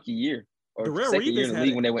rookie year or second year in the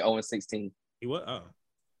league when they went 0-16. He was.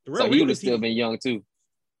 So he would have still been young too.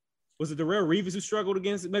 Was it Darrell Reeves who struggled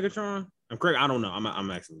against Megatron? I'm correct. I don't know. I'm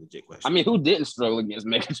asking a legit question. I mean, who didn't struggle against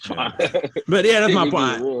Megatron? Yeah. But yeah, that's my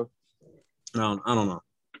point. I don't know.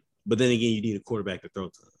 But then again, you need a quarterback to throw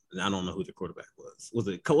to. And I don't know who the quarterback was. Was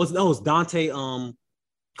it Dante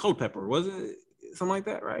Culpepper? Was it something like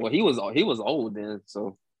that? Right. Well, he was old then,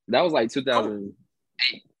 so that was like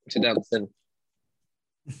 2008, 2007.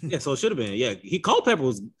 Yeah, so it should have been. Yeah, Culpepper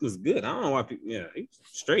was good. I don't know why people. Yeah, he was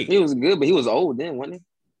straight. He was good, but he was old then, wasn't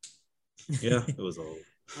he? Yeah, it was old.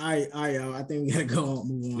 All right, y'all. I think we gotta go on,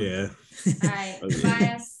 move on. Yeah. All right,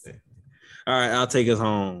 Tobias. All right, I'll take us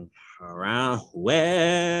home. Around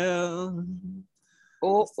well.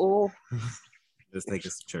 Oh. Let's take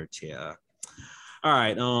us to church here. All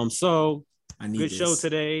right. So good show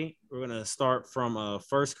today. We're gonna start from 1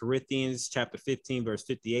 Corinthians chapter 15, verse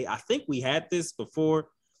 58. I think we had this before,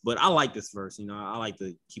 but I like this verse. You know, I like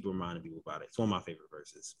to keep reminding people about it. It's one of my favorite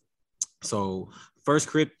verses. So 1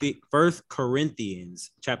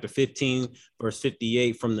 Corinthians chapter 15, verse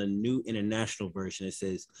 58 from the New International Version. It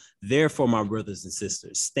says, "Therefore, my brothers and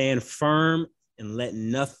sisters, stand firm and let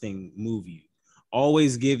nothing move you.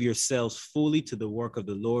 Always give yourselves fully to the work of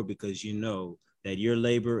the Lord, because you know that your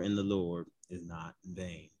labor in the Lord is not in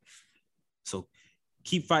vain." So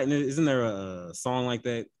keep fighting. Isn't there a song like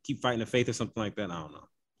that? Keep fighting the faith or something like that? I don't know.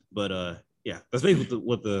 But yeah, that's basically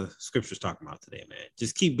what the scripture's talking about today, man.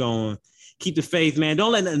 Just keep going. Keep the faith, man.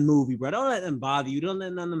 Don't let nothing move you, bro. Don't let them bother you. Don't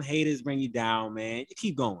let none of them haters bring you down, man.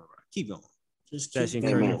 Keep going, bro. Keep going. Just that's your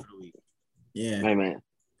encouragement for the week. Yeah. Amen.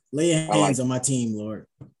 Lay your hands on my team, Lord,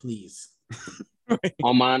 please.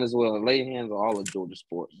 On mine as well. Lay your hands on all of Georgia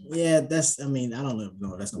sports. Yeah, I don't know.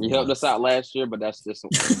 No, that's you helped us out last year, but that's just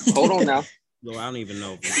hold on now. Lord, I don't even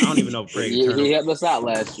know if Craig he helped us out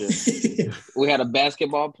last year. We had a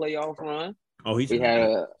basketball playoff run. Oh, we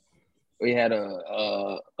had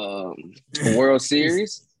a World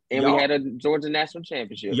Series, and we had a Georgia National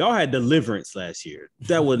Championship. Y'all had deliverance last year.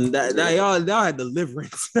 That wasn't that. Y'all had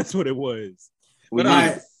deliverance. That's what it was.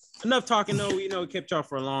 But enough talking though. Kept y'all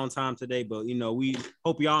for a long time today, but we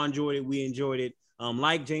hope y'all enjoyed it. We enjoyed it.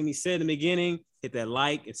 Like Jamie said in the beginning, hit that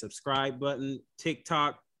like and subscribe button.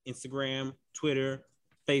 TikTok, Instagram, Twitter,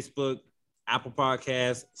 Facebook, Apple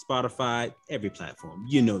Podcasts, Spotify, every platform.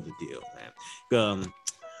 You know the deal, man.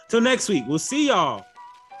 Till next week, we'll see y'all.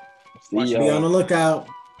 Be on the lookout.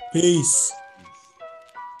 Peace.